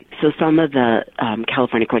outset. So some of the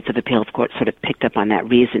California Courts of Appeal, of course, sort of picked up on that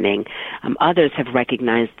reasoning. Others have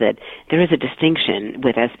recognized that there is a distinction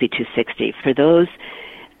with SB 260. For those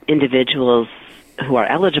individuals who are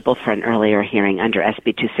eligible for an earlier hearing under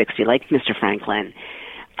SB 260, like Mr. Franklin,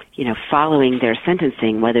 following their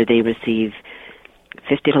sentencing, whether they receive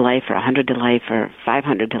 50 to life or 100 to life or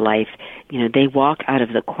 500 to life, they walk out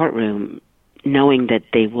of the courtroom knowing that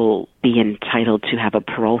they will be entitled to have a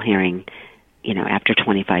parole hearing after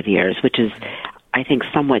 25 years, which is, I think,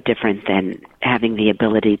 somewhat different than having the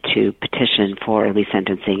ability to petition for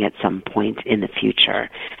resentencing at some point in the future.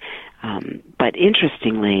 But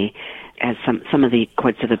interestingly, as some of the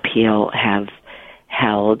courts of appeal have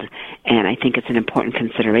held, and I think it's an important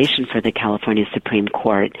consideration for the California Supreme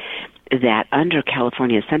Court, that under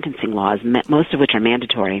California sentencing laws, most of which are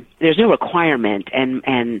mandatory, there's no requirement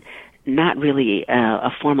and not really a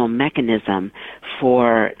formal mechanism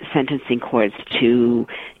for sentencing courts to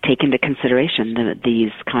take into consideration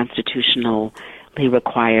these constitutionally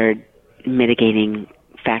required mitigating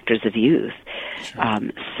factors of youth. Sure.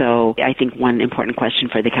 So I think one important question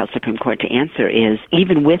for the Cal Supreme Court to answer is,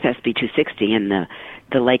 even with SB 260 and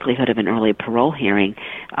the likelihood of an early parole hearing,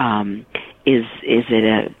 is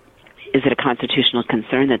it a constitutional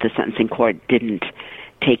concern that the sentencing court didn't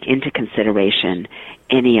take into consideration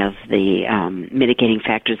any of the mitigating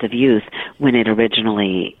factors of youth when it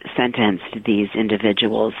originally sentenced these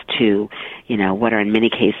individuals to, what are in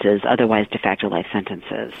many cases otherwise de facto life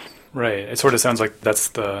sentences? Right. It sort of sounds like that's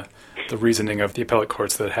the reasoning of the appellate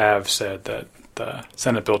courts that have said that the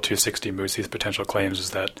Senate Bill 260 moots these potential claims,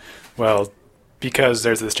 is that, well, because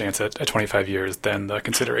there's this chance at 25 years, then the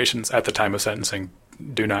considerations at the time of sentencing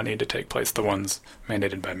do not need to take place, the ones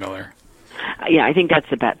mandated by Miller. Yeah, I think that's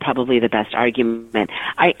probably the best argument.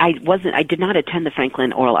 I did not attend the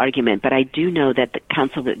Franklin oral argument, but I do know that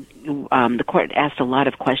the court asked a lot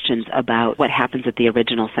of questions about what happens at the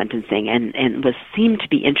original sentencing, and seemed to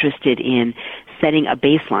be interested in setting a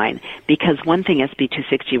baseline, because one thing SB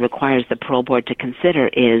 260 requires the parole board to consider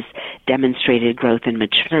is demonstrated growth and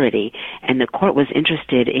maturity, and the court was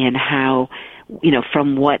interested in how,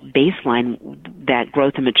 from what baseline that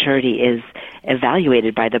growth and maturity is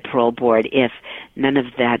evaluated by the parole board if none of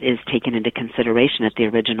that is taken into consideration at the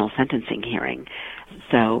original sentencing hearing.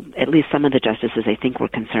 So at least some of the justices, I think, were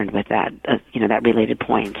concerned with that, that related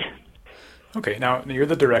point. Okay, now you're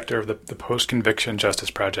the director of the Post-Conviction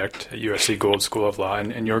Justice Project at USC Gould School of Law,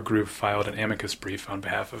 and your group filed an amicus brief on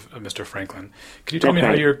behalf of Mr. Franklin. Could you tell me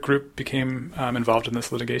how your group became involved in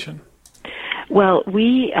this litigation? Well,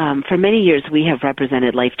 we, for many years, we have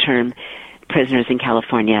represented life-term prisoners in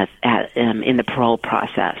California in the parole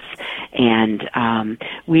process. And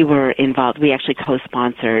we were involved, we actually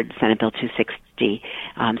co-sponsored Senate Bill 260,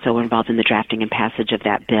 so we're involved in the drafting and passage of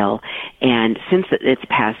that bill. And since its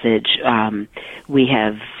passage, we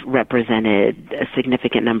have represented a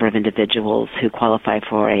significant number of individuals who qualify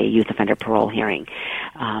for a youth offender parole hearing.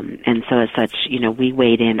 And so as such, we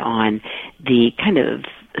weighed in on the kind of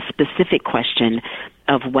specific question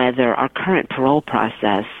of whether our current parole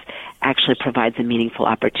process actually provides a meaningful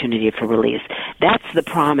opportunity for release. That's the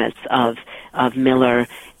promise of Miller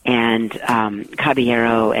and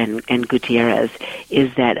Caballero and Gutierrez,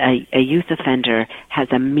 is that a youth offender has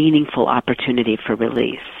a meaningful opportunity for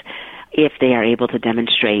release if they are able to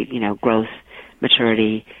demonstrate, growth,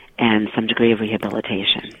 maturity, and some degree of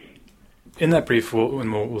rehabilitation. In that brief,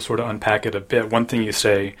 we'll sort of unpack it a bit. One thing you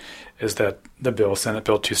say is that the bill, Senate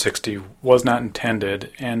Bill 260, was not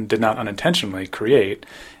intended and did not unintentionally create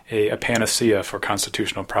a panacea for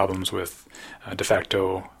constitutional problems with de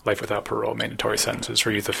facto life without parole mandatory sentences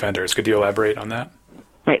for youth offenders. Could you elaborate on that?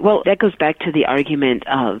 Right. Well, that goes back to the argument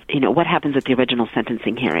of, what happens at the original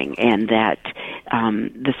sentencing hearing, and that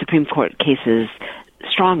the Supreme Court cases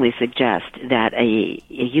strongly suggest that a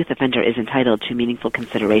youth offender is entitled to meaningful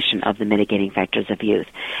consideration of the mitigating factors of youth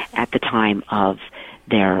at the time of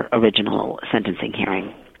their original sentencing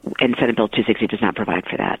hearing. And Senate Bill 260 does not provide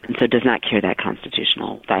for that, and so does not cure that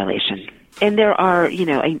constitutional violation. And there are,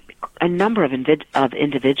 a number of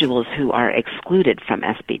individuals who are excluded from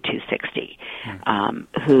SB 260,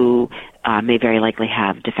 who may very likely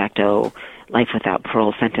have de facto life without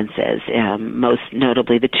parole sentences, most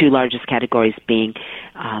notably the two largest categories being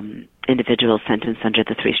individuals sentenced under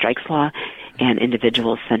the Three Strikes Law and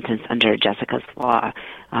individuals sentenced under Jessica's Law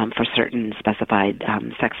for certain specified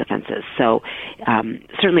sex offenses. So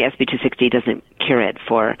certainly SB 260 doesn't cure it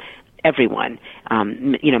for everyone.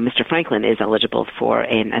 Mr. Franklin is eligible for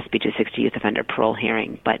an SB 260 youth offender parole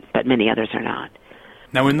hearing, but many others are not.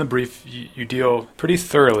 Now, in the brief, you deal pretty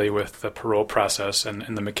thoroughly with the parole process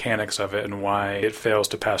and the mechanics of it and why it fails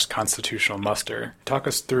to pass constitutional muster. Talk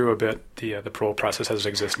us through a bit the parole process as it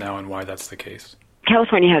exists now and why that's the case.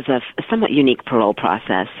 California has a somewhat unique parole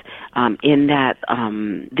process. in that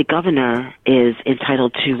the governor is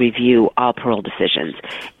entitled to review all parole decisions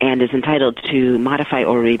and is entitled to modify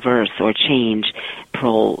or reverse or change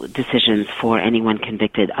parole decisions for anyone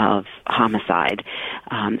convicted of homicide.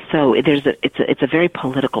 So it's a very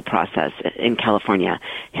political process in California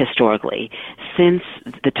historically. Since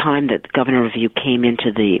the time that governor review came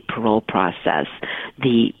into the parole process,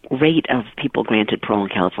 the rate of people granted parole in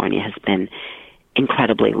California has been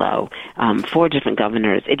incredibly low. 4 different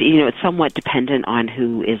governors. It's somewhat dependent on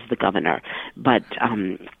who is the governor, but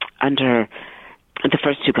under the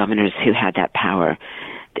first 2 governors who had that power,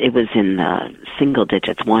 it was in the single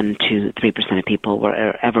digits. 1 to 3% of people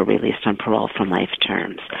were ever released on parole from life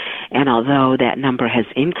terms. And although that number has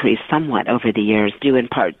increased somewhat over the years, due in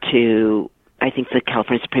part to, I think, the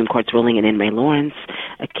California Supreme Court's ruling in Ray Lawrence,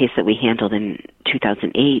 a case that we handled in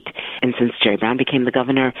 2008, and since Jerry Brown became the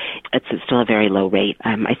governor, it's still a very low rate.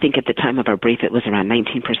 I think at the time of our brief it was around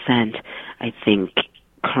 19%. I think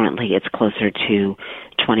currently it's closer to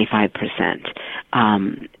 25%.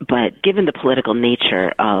 But given the political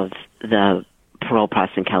nature of the parole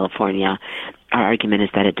process in California, our argument is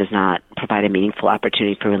that it does not provide a meaningful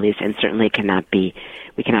opportunity for release, and certainly we cannot be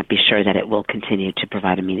sure that it will continue to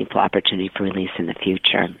provide a meaningful opportunity for release in the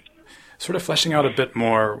future. Sort of fleshing out a bit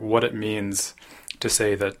more what it means to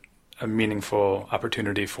say that a meaningful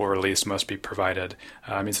opportunity for release must be provided.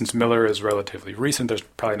 Since Miller is relatively recent, there's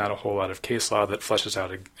probably not a whole lot of case law that fleshes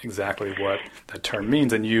out exactly what that term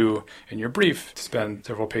means. And you, in your brief, spend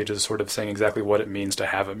several pages sort of saying exactly what it means to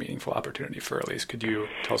have a meaningful opportunity for release. Could you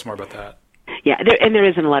tell us more about that? Yeah, there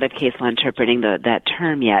isn't a lot of case law interpreting that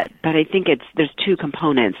term yet, but I think there's 2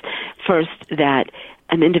 components. First, that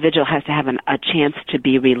an individual has to have a chance to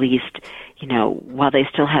be released, while they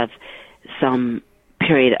still have some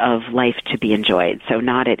period of life to be enjoyed. So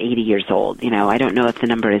not at 80 years old. I don't know if the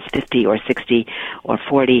number is 50 or 60 or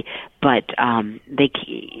 40, but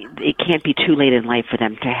it can't be too late in life for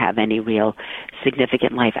them to have any real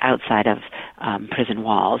significant life outside of prison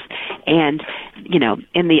walls. And,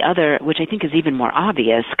 in the other, which I think is even more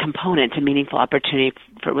obvious, component to meaningful opportunity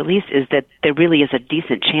for release is that there really is a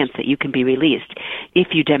decent chance that you can be released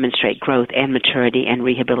if you demonstrate growth and maturity and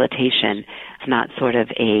rehabilitation, not sort of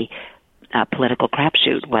a political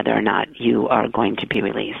crapshoot whether or not you are going to be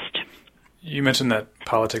released. You mentioned that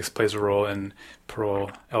politics plays a role in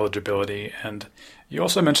parole eligibility, and you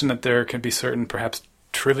also mentioned that there can be certain, perhaps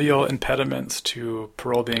trivial impediments to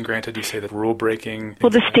parole being granted. You say that rule breaking.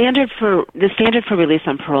 Well, the standard for release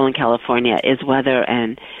on parole in California is whether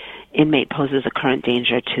an inmate poses a current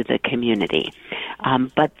danger to the community.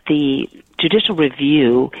 But the judicial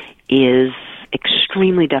review is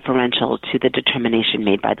extremely deferential to the determination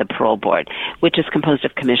made by the parole board, which is composed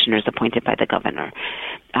of commissioners appointed by the governor.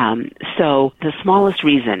 So the smallest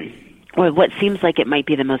reason, or what seems like it might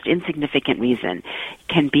be the most insignificant reason,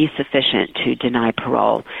 can be sufficient to deny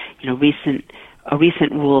parole. A recent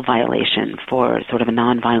rule violation for sort of a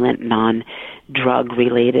nonviolent,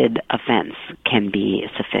 non-drug-related offense can be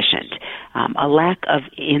sufficient. A lack of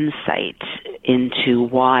insight into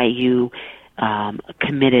why you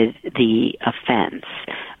committed the offense,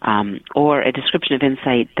 or a description of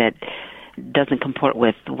insight that doesn't comport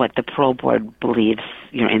with what the parole board believes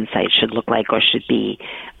your insight should look like or should be,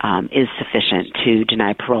 is sufficient to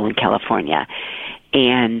deny parole in California.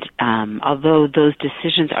 And although those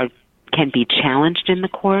decisions can be challenged in the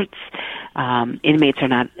courts, inmates are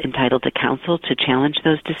not entitled to counsel to challenge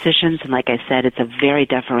those decisions. And like I said, it's a very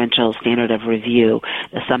deferential standard of review,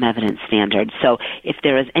 the sum evidence standard. So if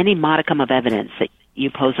there is any modicum of evidence that you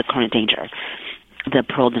pose a current danger, the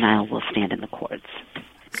parole denial will stand in the courts.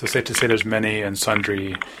 So safe to say there's many and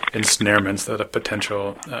sundry ensnarements that a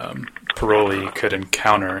potential parolee could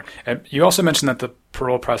encounter. And you also mentioned that the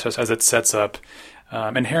parole process, as it sets up,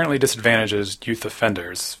 inherently disadvantages youth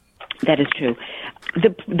offenders. That is true.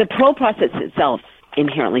 The parole process itself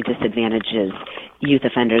inherently disadvantages youth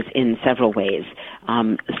offenders in several ways.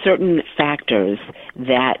 Certain factors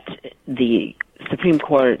that the Supreme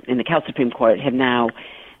Court and the Cal Supreme Court have now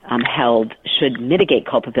held should mitigate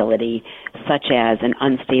culpability, such as an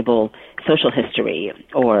unstable social history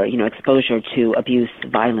or, exposure to abuse,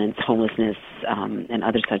 violence, homelessness, and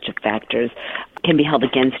other such factors, can be held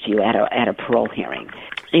against you at a parole hearing.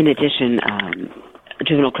 In addition,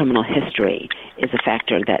 juvenile criminal history is a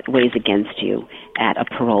factor that weighs against you at a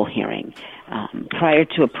parole hearing. Prior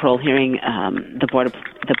to a parole hearing, the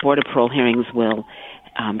Board of Parole Hearings will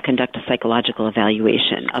conduct a psychological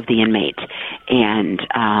evaluation of the inmate, and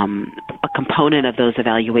a component of those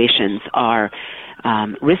evaluations are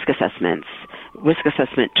risk assessments risk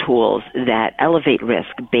assessment tools that elevate risk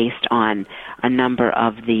based on a number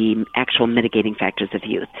of the actual mitigating factors of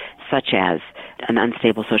youth, such as an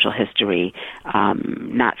unstable social history,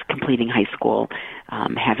 not completing high school,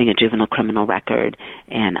 having a juvenile criminal record,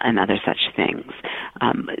 and other such things.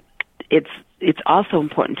 It's also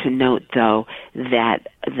important to note, though, that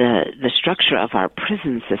the structure of our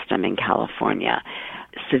prison system in California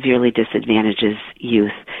severely disadvantages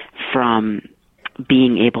youth from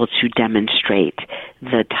being able to demonstrate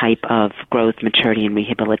the type of growth, maturity, and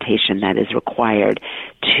rehabilitation that is required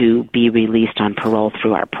to be released on parole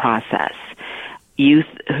through our process. Youth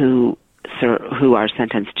who are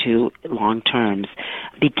sentenced to long terms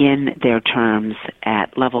begin their terms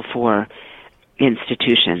at level 4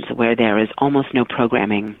 institutions where there is almost no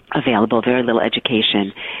programming available, very little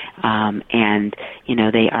education, and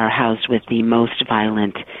they are housed with the most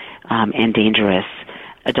violent and dangerous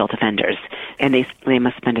adult offenders, and they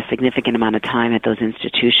must spend a significant amount of time at those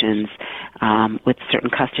institutions with certain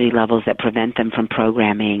custody levels that prevent them from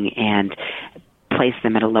programming and place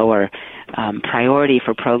them at a lower priority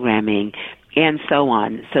for programming, and so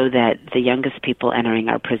on, so that the youngest people entering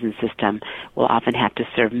our prison system will often have to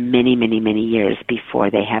serve many, many, many years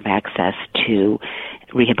before they have access to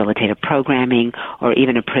rehabilitative programming or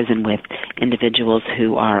even a prison with individuals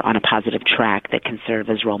who are on a positive track that can serve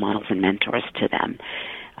as role models and mentors to them.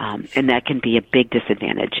 And that can be a big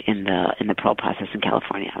disadvantage in the parole process in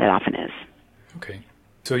California. It often is. Okay.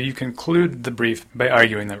 So you conclude the brief by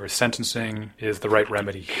arguing that resentencing is the right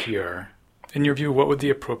remedy here. In your view, what would the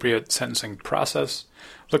appropriate sentencing process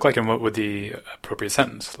look like, and what would the appropriate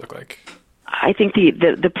sentence look like? I think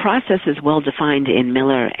the process is well defined in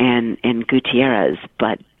Miller and Gutierrez,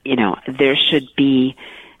 but there should be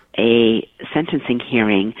a sentencing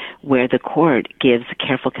hearing where the court gives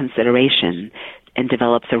careful consideration and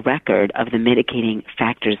develops a record of the mitigating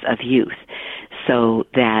factors of youth, so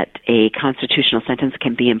that a constitutional sentence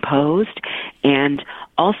can be imposed, and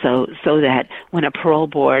also so that when a parole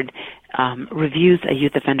board reviews a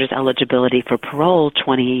youth offender's eligibility for parole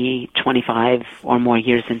 20, 25 or more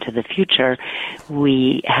years into the future,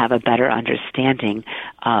 we have a better understanding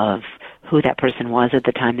of who that person was at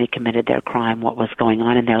the time they committed their crime, what was going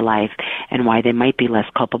on in their life, and why they might be less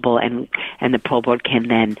culpable, and the parole board can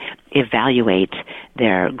then evaluate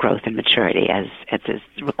their growth and maturity as is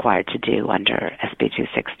required to do under SB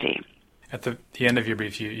 260. At the end of your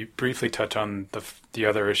brief, you briefly touch on the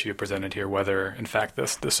other issue you presented here, whether, in fact,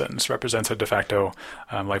 this sentence represents a de facto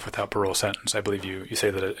life without parole sentence. I believe you say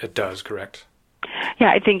that it does, correct? Yeah,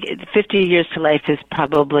 I think 50 years to life is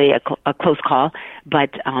probably a close call,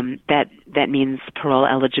 but that means parole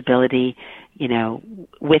eligibility,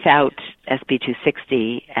 without SB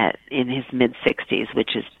 260 in his mid-60s,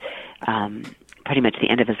 which is pretty much the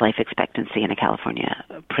end of his life expectancy in a California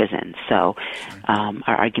prison. So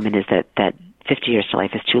our argument is that 50 years to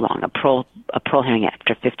life is too long. A parole hearing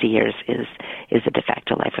after 50 years is a de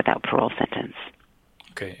facto life without parole sentence.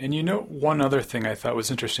 Okay, and one other thing I thought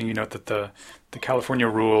was interesting. You note that the California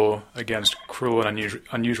rule against cruel and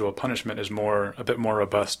unusual punishment is a bit more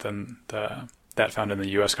robust than that found in the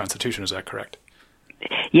U.S. Constitution. Is that correct?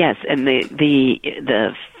 Yes, and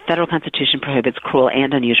the federal Constitution prohibits cruel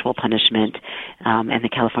and unusual punishment, and the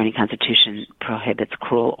California Constitution prohibits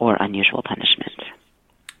cruel or unusual punishment.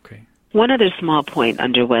 Okay. One other small point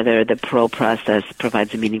under whether the parole process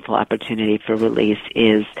provides a meaningful opportunity for release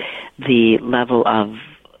is the level of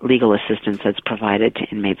legal assistance that's provided to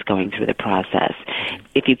inmates going through the process.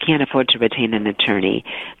 If you can't afford to retain an attorney,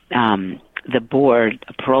 the board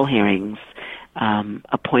of parole hearings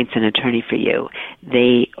appoints an attorney for you.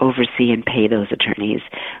 They oversee and pay those attorneys,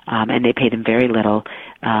 and they pay them very little.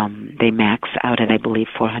 They max out at, I believe,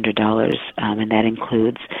 $400, and that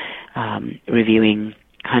includes reviewing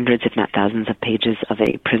hundreds, if not thousands, of pages of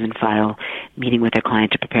a prison file, meeting with their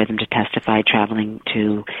client to prepare them to testify, traveling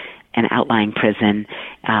to an outlying prison,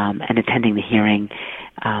 and attending the hearing.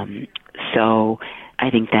 So I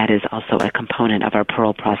think that is also a component of our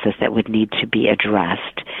parole process that would need to be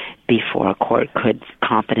addressed before a court could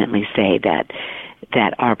confidently say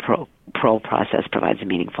that our parole process provides a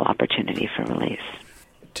meaningful opportunity for release.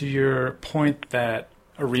 To your point that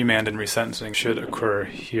a remand and resentencing should occur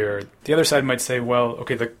here, the other side might say, well,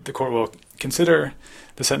 okay, the court will consider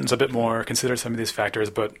the sentence a bit more, consider some of these factors,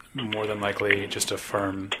 but more than likely just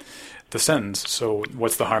affirm the sentence. So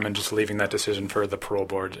what's the harm in just leaving that decision for the parole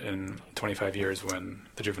board in 25 years when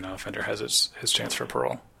the juvenile offender has his chance for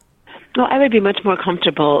parole? Well, I would be much more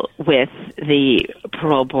comfortable with the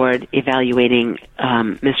parole board evaluating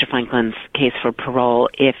Mr. Franklin's case for parole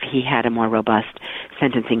if he had a more robust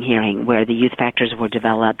sentencing hearing where the youth factors were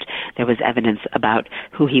developed, there was evidence about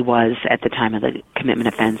who he was at the time of the commitment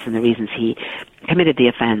offense and the reasons he committed the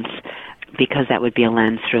offense, because that would be a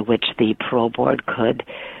lens through which the parole board could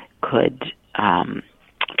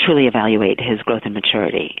truly evaluate his growth and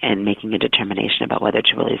maturity and making a determination about whether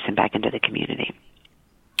to release him back into the community.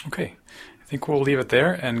 Okay. I think we'll leave it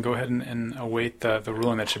there and go ahead and await the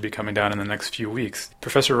ruling that should be coming down in the next few weeks.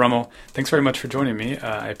 Professor Rummel, thanks very much for joining me.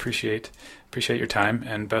 I appreciate your time,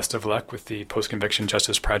 and best of luck with the Post-Conviction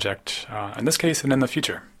Justice Project in this case and in the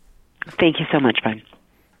future. Thank you so much, Brian.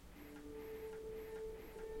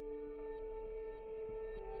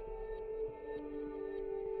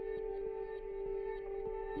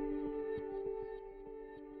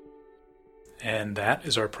 And that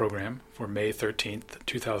is our program for May 13th,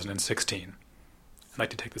 2016. I'd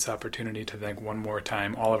like to take this opportunity to thank one more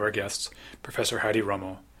time all of our guests, Professor Heidi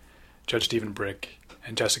Rummel, Judge Stephen Brick,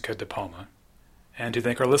 and Jessica De Palma, and to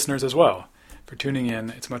thank our listeners as well for tuning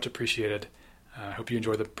in. It's much appreciated. I hope you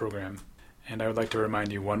enjoy the program. And I would like to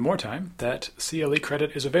remind you one more time that CLE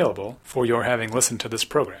credit is available for your having listened to this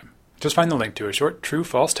program. Just find the link to a short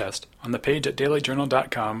true-false test on the page at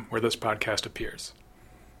dailyjournal.com where this podcast appears.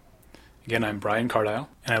 Again, I'm Brian Cardile,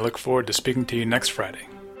 and I look forward to speaking to you next Friday.